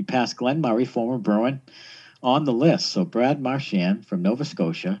all-time. He passed Glenn Murray, former Bruin, on the list. So Brad Marchand from Nova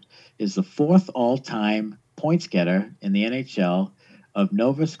Scotia is the fourth all-time points getter in the NHL of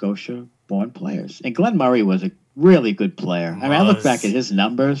Nova Scotia-born players. And Glenn Murray was a really good player. I mean, I look back at his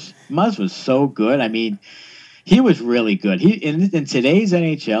numbers. Muzz was so good. I mean, he was really good. In today's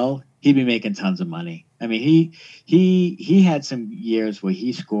NHL, he'd be making tons of money. I mean, he had some years where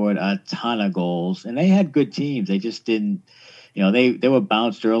he scored a ton of goals, and they had good teams. They just didn't, they were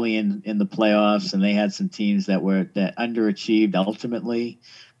bounced early in the playoffs, and they had some teams that underachieved ultimately.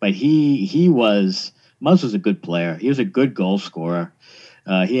 But Muzz was a good player. He was a good goal scorer.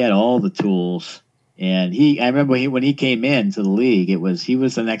 He had all the tools. And I remember when he came into the league, he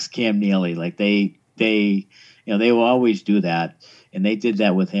was the next Cam Neely. Like they will always do that. And they did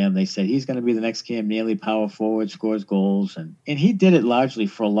that with him. They said he's going to be the next Cam Neely, power forward, scores goals. And he did it largely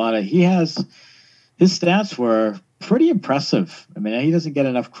for his stats were pretty impressive. I mean, he doesn't get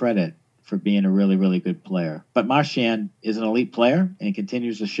enough credit for being a really, really good player. But Marchand is an elite player, and he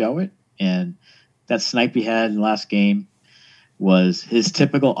continues to show it. And that snipe he had in the last game was his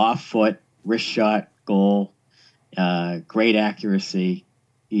typical off-foot, wrist shot goal, great accuracy.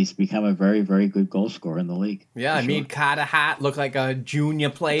 He's become a very, very good goal scorer in the league. Yeah, I mean, Carter Hart looked like a junior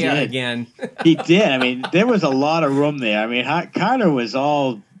player again. He did. I mean, there was a lot of room there. I mean, Carter was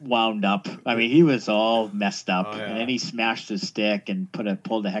all wound up. I mean, he was all messed up. And then he smashed his stick and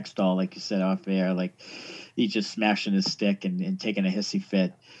pulled a Hextall, like you said, off air. Like, he just smashing his stick and taking a hissy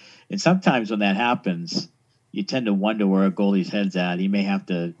fit. And sometimes when that happens, you tend to wonder where a goalie's head's at. He may have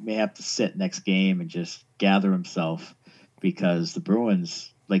to sit next game and just gather himself because the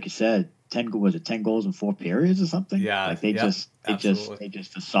Bruins, like you said, 10 goals in 4 periods or something. Yeah, like they just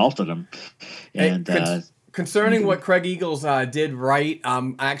assaulted him. And concerning what Craig Eagles did right,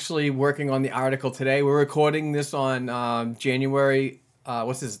 I'm actually working on the article today. We're recording this on January.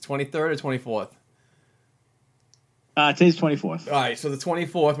 What's this? 23rd or 24th? Today's 24th. All right, so the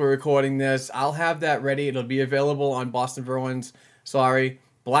 24th we're recording this. I'll have that ready. It'll be available on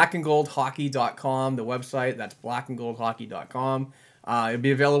blackandgoldhockey.com, the website. That's blackandgoldhockey.com. It'll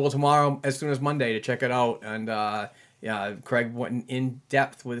be available tomorrow as soon as Monday to check it out. And Craig went in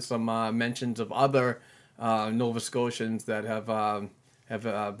depth with some mentions of other Nova Scotians that have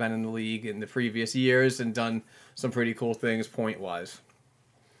been in the league in the previous years and done some pretty cool things point-wise.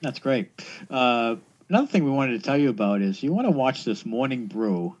 That's great. Another thing we wanted to tell you about is you want to watch this Morning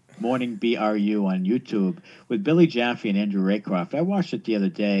BRU on YouTube with Billy Jaffe and Andrew Raycroft. I watched it the other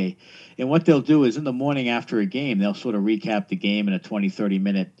day, and what they'll do is in the morning after a game, they'll sort of recap the game in a 20,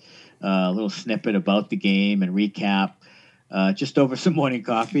 30-minute little snippet about the game and recap just over some morning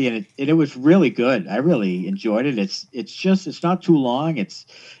coffee, and it was really good. I really enjoyed it. It's not too long. It's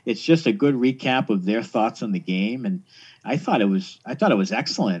just a good recap of their thoughts on the game, and I thought it was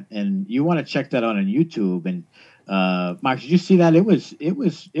excellent. And you want to check that out on YouTube. And Mark, did you see that? It was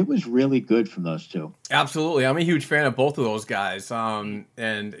really good from those two. Absolutely, I'm a huge fan of both of those guys. And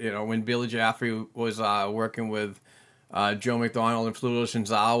when Billy Jaffe was working with Joe McDonald and Fluto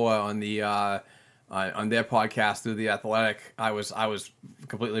Shinzawa on their podcast through The Athletic, I was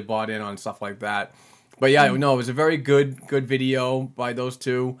completely bought in on stuff like that. But yeah, no, it was a very good video by those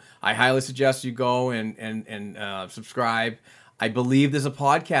two. I highly suggest you go and subscribe. I believe there's a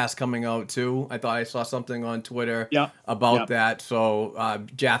podcast coming out too. I thought I saw something on Twitter about that. So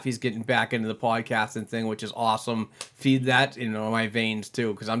Jaffe's getting back into the podcasting thing, which is awesome. Feed that in my veins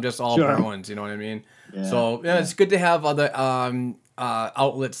too, because I'm just all Bruins. You know what I mean? Yeah. So it's good to have other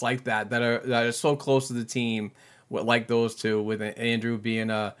outlets like that are so close to the team, like those two, with Andrew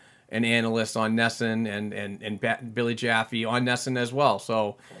being an analyst on NESN and Billy Jaffe on NESN as well.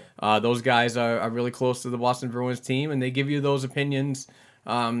 So those guys are really close to the Boston Bruins team, and they give you those opinions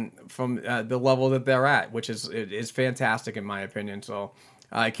from the level that they're at, which is fantastic in my opinion. So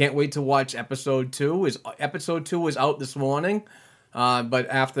I can't wait to watch episode 2. Episode 2 is out this morning, but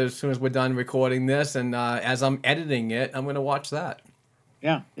as soon as we're done recording this and as I'm editing it, I'm going to watch that.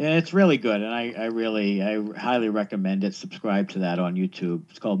 Yeah, it's really good, and I highly recommend it. Subscribe to that on YouTube.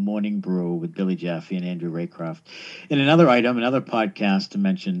 It's called Morning Brew with Billy Jaffe and Andrew Raycroft. And another podcast to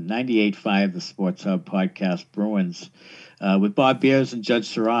mention, 98.5, the Sports Hub podcast, Bruins, with Bob Beers and Judge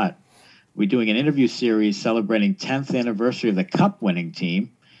Surratt. We're doing an interview series celebrating 10th anniversary of the Cup-winning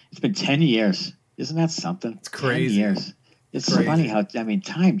team. It's been 10 years. Isn't that something? It's crazy. 10 years. It's funny how,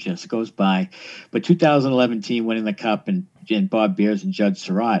 time just goes by. But 2011 team winning the Cup, and Bob Beers and Judge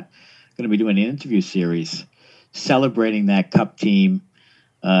Surratt going to be doing an interview series celebrating that Cup team.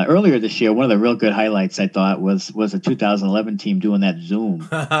 Earlier this year, one of the real good highlights I thought was a 2011 team doing that Zoom.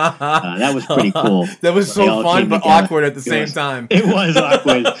 That was pretty cool. That was so fun, but together. Awkward at the same time. It was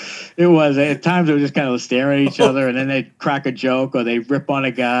awkward. It was. At times, they were just kind of staring at each other, and then they'd crack a joke or they'd rip on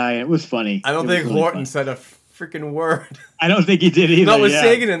a guy. It was funny. I don't think really Horton said a freaking word. I don't think he did either. Not with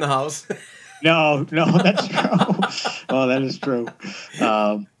Sagan in the house. No, that's true. Oh, that is true.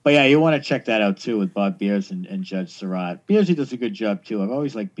 But yeah, you want to check that out too with Bob Beers and Judge Surratt. Beers, he does a good job too. I've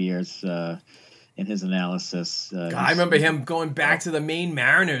always liked Beers in his analysis. I remember him going back to the Maine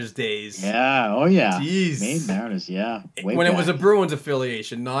Mariners days. Yeah, oh yeah. Jeez. Maine Mariners, yeah. When back. It was a Bruins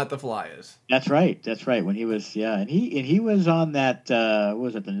affiliation, not the Flyers. That's right. When he was, and he was on that, what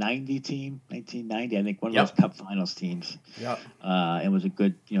was it, the 90 team, 1990, I think, one of those Cup Finals teams. Yep. And was a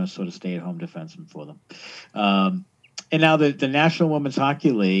good, sort of stay-at-home defenseman for them. And now the National Women's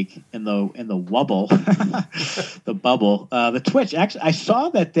Hockey League in the Wubble, the bubble, the Twitch. Actually, I saw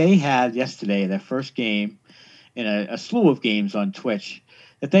that they had yesterday their first game in a slew of games on Twitch.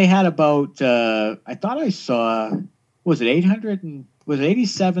 That they had about I thought I saw, was it 800 and was it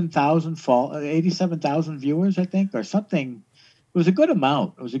 87,000 viewers, I think, or something. It was a good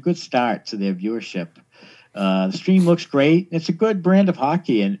amount. It was a good start to their viewership. The stream looks great. It's a good brand of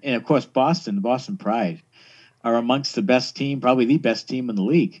hockey, and of course the Boston Pride are amongst the best team, probably the best team in the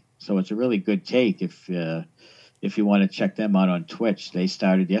league. So it's a really good take if you want to check them out on Twitch. They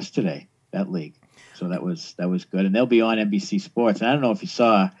started yesterday, that league. So that was good. And they'll be on NBC Sports. And I don't know if you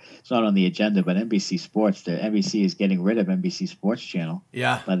saw, it's not on the agenda, but NBC Sports, the NBC is getting rid of NBC Sports Channel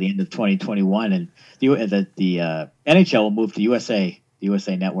by the end of 2021. And the NHL will move to the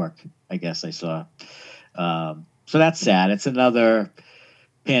USA Network, I guess I saw. So that's sad. It's another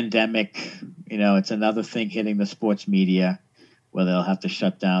pandemic, it's another thing hitting the sports media where they'll have to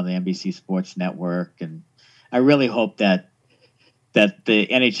shut down the NBC Sports Network. And I really hope that the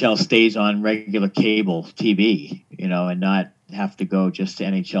NHL stays on regular cable TV, and not have to go just to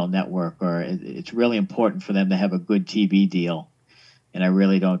NHL Network. Or it's really important for them to have a good TV deal. And I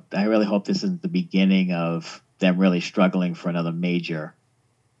really hope this isn't the beginning of them really struggling for another major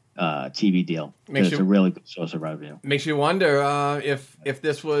TV deal. It's a really good source of revenue. Makes you wonder if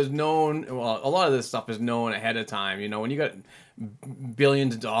this was known. Well, a lot of this stuff is known ahead of time. When you got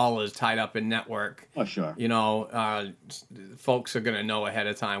billions of dollars tied up in network. Oh, sure. Folks are going to know ahead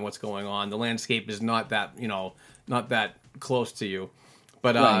of time what's going on. The landscape is not that close to you.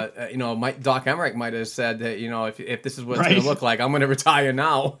 But right. Doc Emmerich might have said that if this is what it's going to look like, I'm going to retire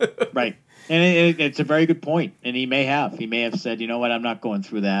now. Right. And it's a very good point. And he may have said, you know what, I'm not going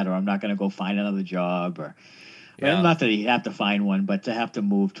through that, or I'm not going to go find another job, or not that he'd have to find one, but to have to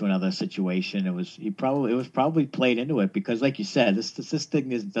move to another situation. It was probably played into it because, like you said, this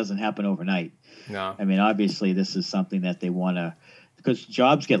thing doesn't happen overnight. No. I mean, obviously, this is something that they want to, because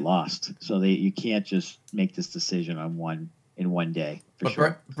jobs get lost, so you can't just make this decision in one day.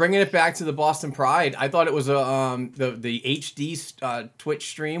 Bringing it back to the Boston Pride, I thought it was the HD Twitch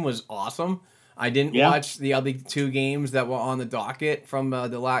stream was awesome. I didn't watch the other two games that were on the docket from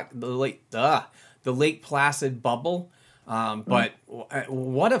the Lake Placid bubble. But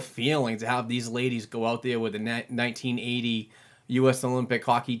what a feeling to have these ladies go out there with the 1980 U.S. Olympic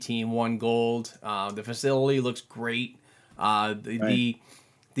hockey team, won gold. The facility looks great. The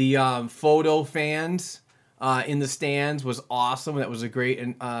photo fans in the stands was awesome. That was a great,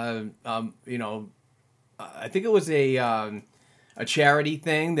 and I think it was a charity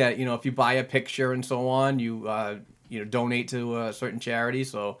thing that if you buy a picture and so on, you donate to a certain charity.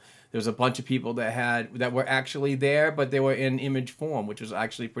 So there's a bunch of people that were actually there, but they were in image form, which was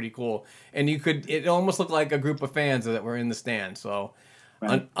actually pretty cool. And it almost looked like a group of fans that were in the stand. So.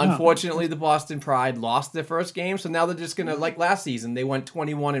 Right. Unfortunately, the Boston Pride lost their first game, so now they're just gonna, like last season, they went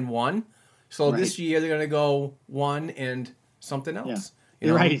 21-1. So this year they're gonna go 1 and something else. Yeah.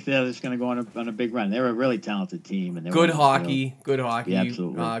 You're right. They're just gonna go on a big run. They're a really talented team, and good hockey. Yeah,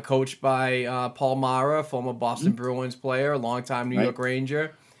 absolutely. Coached by Paul Mara, former Boston Bruins player, longtime New York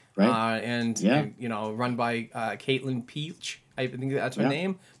Ranger, and run by Caitlin Peach. I think that's her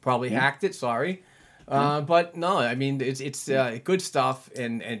name. Probably hacked it. Sorry. But no, I mean it's good stuff,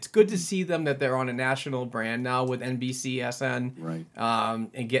 and it's good to see them that they're on a national brand now with NBCSN, Right.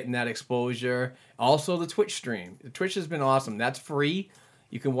 And getting that exposure. Also, the Twitch stream. The Twitch has been awesome. That's free.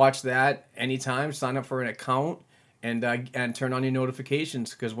 You can watch that anytime. Sign up for an account and turn on your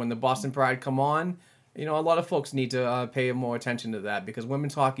notifications, because when the Boston Pride come on, a lot of folks need to pay more attention to that, because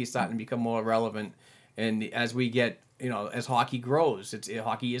women's hockey is starting to become more relevant, and as we get. As hockey grows,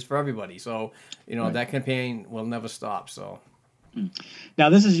 hockey is for everybody. So, Right. that campaign will never stop. So, now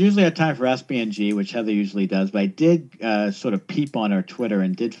this is usually a time for SBNG, which Heather usually does, but I did sort of peep on our Twitter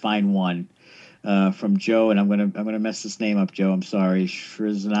and did find one from Joe, and I'm gonna mess this name up, Joe. I'm sorry,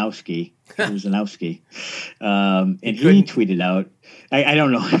 Szrzanowski. And he tweeted out. I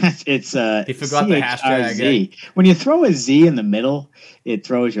don't know. It's he forgot the hashtag. CHRZ. When you throw a Z in the middle, it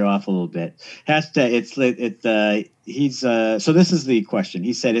throws you off a little bit. Hashtag. So this is the question.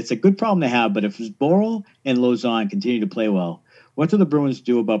 He said it's a good problem to have, but if Borrell and Lauzon continue to play well, what do the Bruins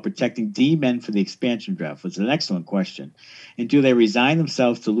do about protecting D men for the expansion draft? It's an excellent question. And do they resign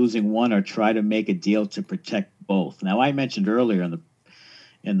themselves to losing one or try to make a deal to protect both? Now, I mentioned earlier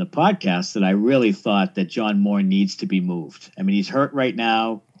in the podcast that I really thought that John Moore needs to be moved. I mean, he's hurt right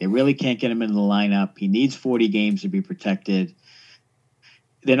now. They really can't get him into the lineup. He needs 40 games to be protected.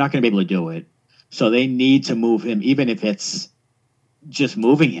 They're not going to be able to do it. So they need to move him, even if it's just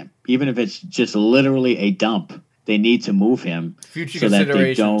moving him, even if it's just literally a dump. They need to move him future so that they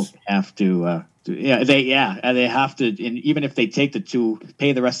considerations. don't have to. They have to, and even if they take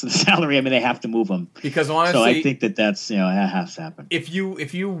pay the rest of the salary, I mean, they have to move him. Because honestly, so I think that's that has to happen. If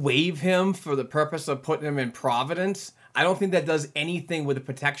you waive him for the purpose of putting him in Providence, I don't think that does anything with the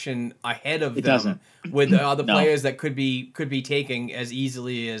protection ahead of them. Doesn't. With the other No. players that could be taking as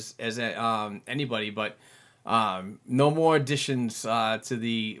easily as anybody. But no more additions to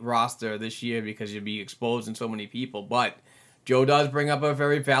the roster this year, because you'll be exposing so many people. But Joe does bring up a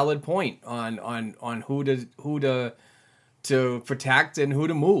very valid point on who to protect and who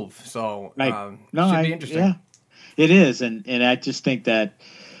to move. So should be interesting. Yeah, it is, and I just think that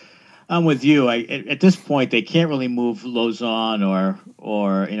I'm with you. At this point they can't really move Lauzon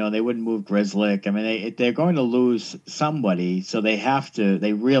or they wouldn't move Grzelcyk. I mean they're going to lose somebody, so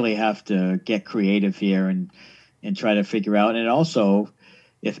they really have to get creative here and try to figure out. And also,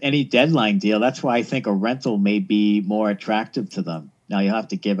 if any deadline deal, that's why I think a rental may be more attractive to them. Now you'll have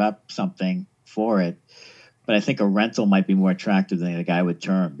to give up something for it, but I think a rental might be more attractive than a guy with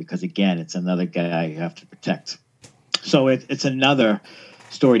term, because again, it's another guy you have to protect. So it's another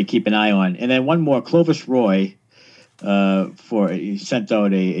story to keep an eye on. And then one more, Clovis Roy, he sent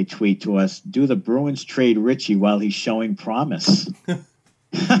out a tweet to us. Do the Bruins trade Richie while he's showing promise?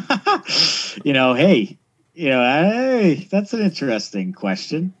 Hey, that's an interesting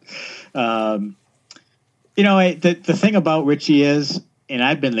question. The thing about Richie is, and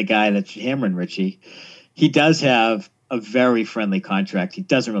I've been the guy that's hammering Richie, he does have a very friendly contract. He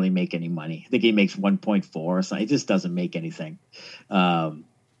doesn't really make any money. I think he makes 1.4 or something. He just doesn't make anything. And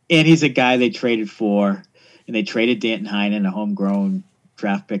he's a guy they traded for, and they traded Danton Heinen, a homegrown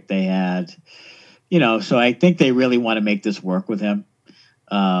draft pick they had. So I think they really want to make this work with him.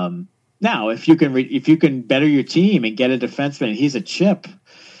 Now, if you can better your team and get a defenseman, and he's a chip,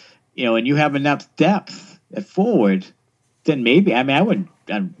 and you have enough depth at forward, then maybe. I mean, I wouldn't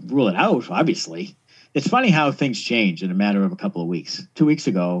rule it out. Obviously, it's funny how things change in a matter of a couple of weeks. 2 weeks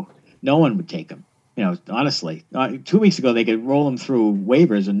ago, no one would take him. Honestly, 2 weeks ago they could roll him through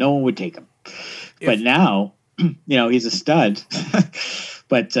waivers and no one would take him. But now, he's a stud.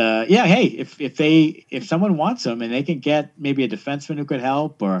 But hey, if someone wants him and they can get maybe a defenseman who could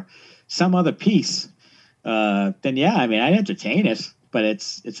help or some other piece, then yeah, I mean, I'd entertain it. But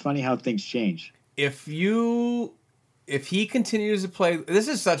it's funny how things change. If he continues to play, this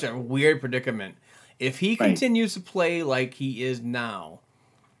is such a weird predicament. If he continues to play like he is now,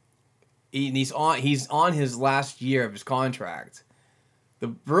 and he's on his last year of his contract, the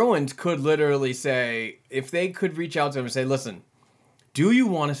Bruins could literally say, if they could reach out to him and say, listen, do you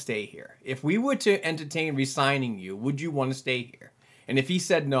want to stay here? If we were to entertain re-signing you, would you want to stay here? And if he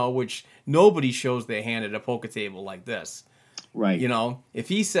said no, which nobody shows their hand at a poker table like this, right? If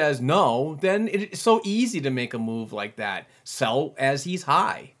he says no, then it's so easy to make a move like that. Sell as he's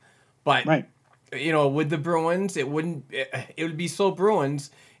high. But, with the Bruins, it would be so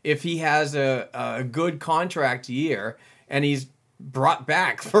Bruins if he has a good contract year and he's brought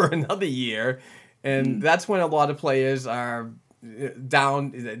back for another year. And that's when a lot of players are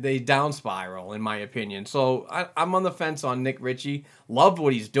down spiral, in my opinion. So I'm on the fence on Nick Ritchie. Love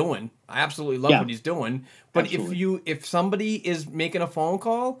what he's doing. I absolutely love what he's doing. But if somebody is making a phone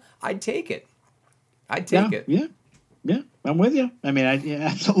call, I'd take it. I'd take it. Yeah, I'm with you. I mean,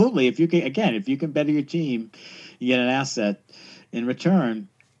 absolutely. If you can better your team, you get an asset in return.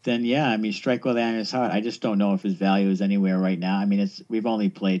 Then I mean, strike while the iron is hot. I just don't know if his value is anywhere right now. I mean, we've only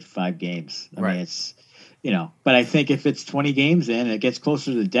played 5 games. I mean, it's but I think if it's 20 games in, and it gets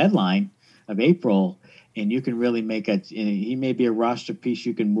closer to the deadline of April, and you can really make he may be a roster piece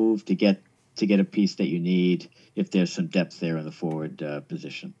you can move to get a piece that you need if there's some depth there in the forward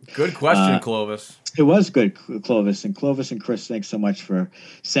position. Good question, Clovis. It was good, Clovis. And Clovis and Chris, thanks so much for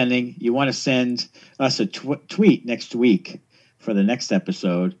sending. You want to send us a tweet next week for the next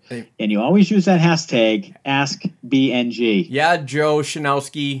episode. And you always use that hashtag AskBNG. Yeah, Joe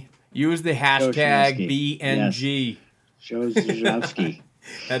Shanowski. Use the hashtag BNG. Yes. Joe Shanowski.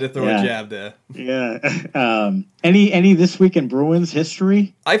 Had to throw a jab there. Yeah. Any This Week in Bruins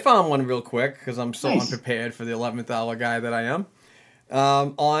history? I found one real quick because I'm so unprepared for the 11th hour guy that I am.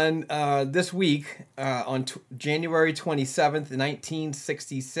 On this week, on January 27th,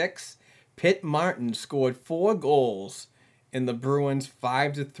 1966, Pitt Martin scored 4 goals in the Bruins'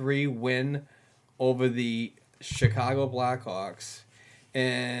 5-3 win over the Chicago Blackhawks.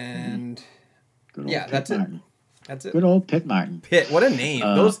 And that's Martin. it. That's it. Good old Pitt Martin. Pitt, what a name!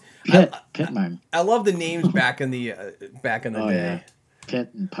 Pitt Martin. I love the names back in the day. Yeah.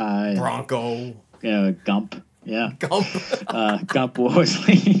 Pitt and Pie. Bronco. Gump. Yeah. Gump. Gump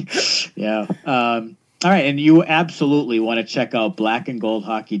Worsley. Yeah. All right, and you absolutely want to check out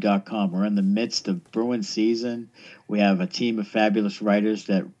blackandgoldhockey.com. We're in the midst of Bruins season. We have a team of fabulous writers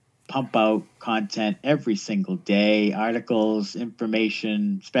that pump out content every single day, articles,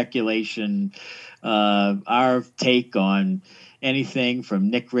 information, speculation, our take on anything from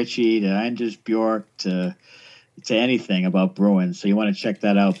Nick Ritchie to Anders Bjork to anything about Bruins. So you want to check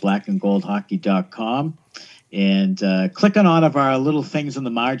that out, blackandgoldhockey.com. And click on all of our little things in the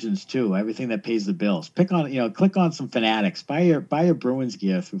margins too. Everything that pays the bills. Click on some Fanatics. Buy your Bruins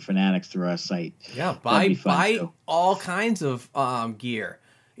gear through Fanatics through our site. Yeah, buy all kinds of gear.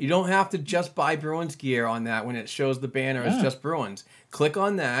 You don't have to just buy Bruins gear on that when it shows the banner as just Bruins. Click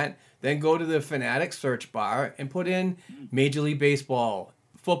on that, then go to the Fanatics search bar and put in Major League Baseball,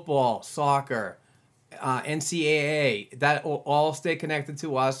 football, soccer, NCAA. That will all stay connected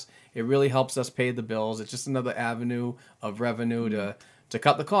to us. It really helps us pay the bills. It's just another avenue of revenue to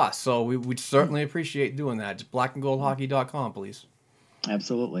cut the costs. So we'd certainly appreciate doing that. Just blackandgoldhockey.com, please.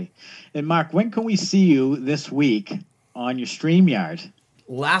 Absolutely. And Mark, when can we see you this week on your StreamYard?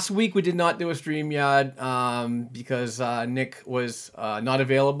 Last week we did not do a StreamYard because Nick was not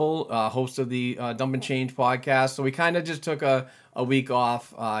available, host of the Dump and Change podcast. So we kind of just took a week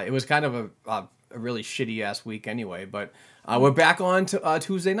off. It was kind of a really shitty-ass week anyway. But we're back on to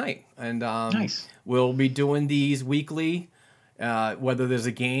Tuesday night. And nice. We'll be doing these weekly. Whether there's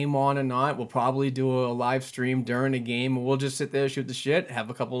a game on or not, we'll probably do a live stream during a game. We'll just sit there, shoot the shit, have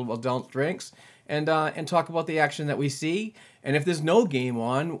a couple of adult drinks, and talk about the action that we see. And if there's no game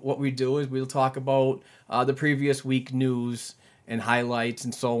on, what we do is we'll talk about the previous week news and highlights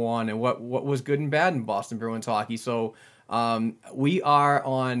and so on, and what was good and bad in Boston Bruins hockey. So we are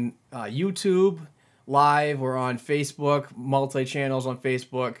on YouTube Live. We're on Facebook, multi-channels on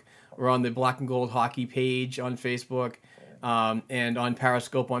Facebook. We're on the Black and Gold Hockey page on Facebook, and on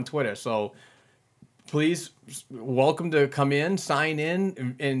Periscope on Twitter. So please, welcome to come in, sign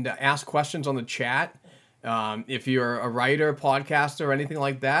in, and ask questions on the chat. If you're a writer, podcaster, or anything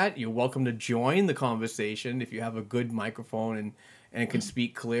like that, you're welcome to join the conversation. If you have a good microphone and can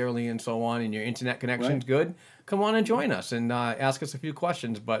speak clearly and so on, and your internet connection's good, come on and join us and ask us a few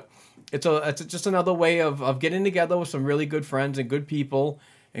questions. But it's just another way of getting together with some really good friends and good people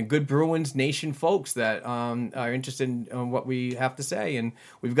and good Bruins Nation folks that are interested in what we have to say. And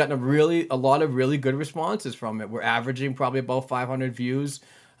we've gotten a lot of really good responses from it. We're averaging probably about 500 views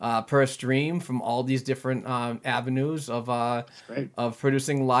per stream from all these different avenues of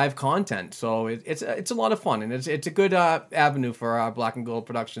producing live content. So it's a lot of fun, and it's a good avenue for our Black and Gold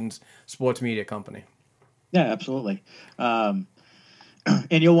Productions sports media company. Yeah, absolutely. And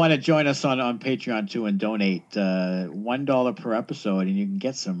you'll want to join us on Patreon too and donate $1 per episode, and you can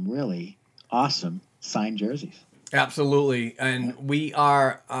get some really awesome signed jerseys. Absolutely, and we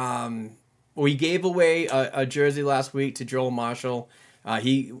are we gave away a jersey last week to Joel Marshall.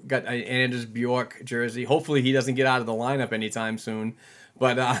 He got an Anders Bjork jersey. Hopefully, he doesn't get out of the lineup anytime soon.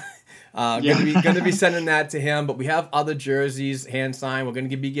 But going to be sending that to him. But we have other jerseys hand signed. We're going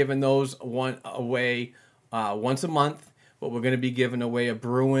to be giving those away once a month. But we're going to be giving away a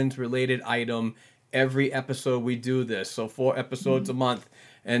Bruins related item every episode we do this. So 4 episodes a month.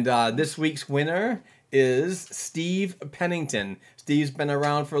 And this week's winner is Steve Pennington. Steve's been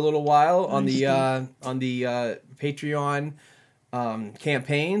around for a little while on the Patreon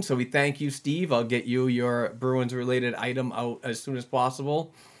campaign, so we thank you, Steve. I'll get you your Bruins related item out as soon as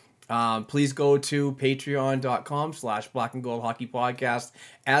possible. Please go to patreon.com/Black and Gold Hockey Podcast.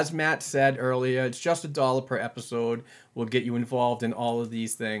 As Matt said earlier, it's just $1 per episode. We'll get you involved in all of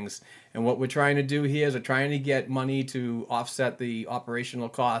these things. And what we're trying to do here is we're trying to get money to offset the operational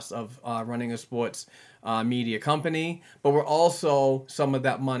costs of running a sports media company. But we're also, some of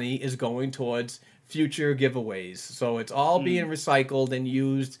that money is going towards future giveaways. So it's all being recycled and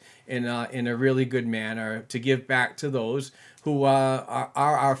used in a really good manner to give back to those who are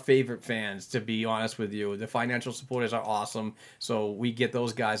our favorite fans, to be honest with you. The financial supporters are awesome, so we get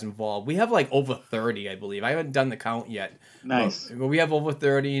those guys involved. We have like over 30, I believe. I haven't done the count yet. Nice. But we have over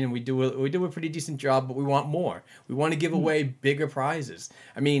 30, and we do a pretty decent job, but we want more. We want to give away bigger prizes.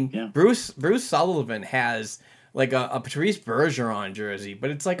 I mean, Bruce Sullivan has like a Patrice Bergeron jersey,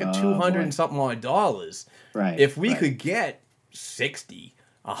 but it's like a $200 and something odd dollars. Right. If we could get 60,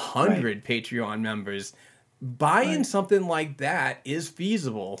 100 Patreon members, buying something like that is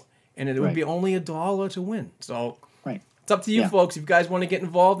feasible, and it would be only $1 to win. So it's up to you folks. If you guys want to get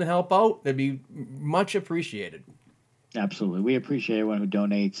involved and help out, that'd be much appreciated. Absolutely. We appreciate everyone who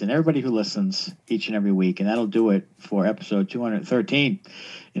donates and everybody who listens each and every week. And that'll do it for episode 213.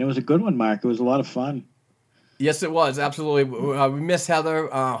 And it was a good one, Mark. It was a lot of fun. Yes, it was. Absolutely. We miss Heather.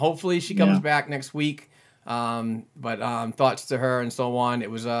 Hopefully she comes back next week. But thoughts to her and so on.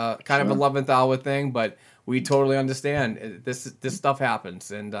 It was kind of 11th hour thing, but we totally understand. This stuff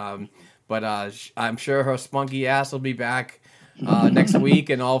happens. And but I'm sure her spunky ass will be back next week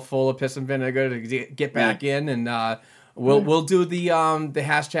and all full of piss and vinegar to get back in. And we'll do the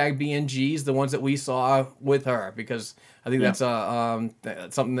hashtag BNGs, the ones that we saw with her, because I think that's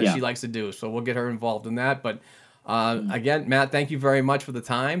something that she likes to do. So we'll get her involved in that. But again, Matt, thank you very much for the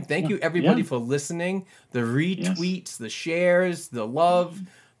time. Thank you, everybody, for listening. The retweets, the shares, the love,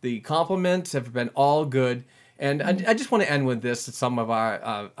 the compliments have been all good. And I just want to end with this to some of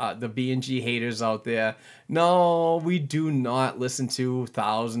our the B&G haters out there. No, we do not listen to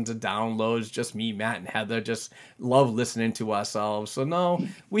thousands of downloads. Just me, Matt, and Heather just love listening to ourselves. So no,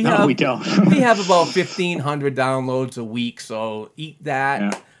 we don't. We have about 1,500 downloads a week. So eat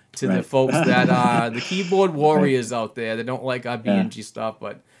that to the folks that are the keyboard warriors out there that don't like our B&G stuff,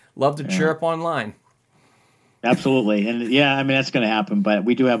 but love to chirp online. Absolutely. And I mean, that's going to happen, but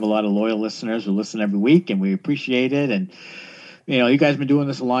we do have a lot of loyal listeners who listen every week, and we appreciate it. And, you guys have been doing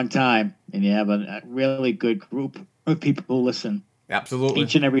this a long time, and you have a really good group of people who listen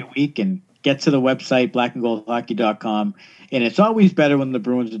each and every week. And get to the website, blackandgoldhockey.com. And it's always better when the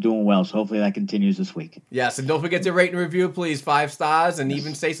Bruins are doing well. So hopefully that continues this week. Yes, and don't forget to rate and review, please. 5 stars, and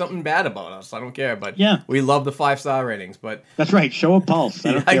even say something bad about us. I don't care, but we love the 5-star ratings. But that's right. Show a pulse.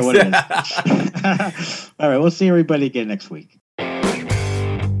 I don't care what it is. All right, we'll see everybody again next week.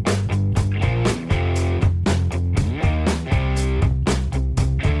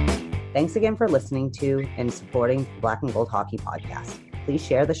 Thanks again for listening to and supporting the Black and Gold Hockey Podcast. Please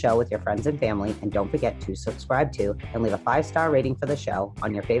share the show with your friends and family, and don't forget to subscribe to and leave a 5-star rating for the show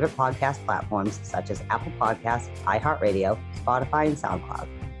on your favorite podcast platforms such as Apple Podcasts, iHeartRadio, Spotify, and SoundCloud.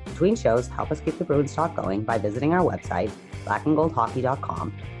 Between shows, help us keep the Bruins talk going by visiting our website,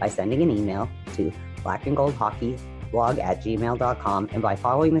 blackandgoldhockey.com, by sending an email to blackandgoldhockeyblog@gmail.com, and by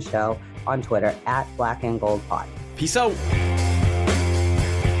following the show on Twitter @blackandgoldpod. Peace out.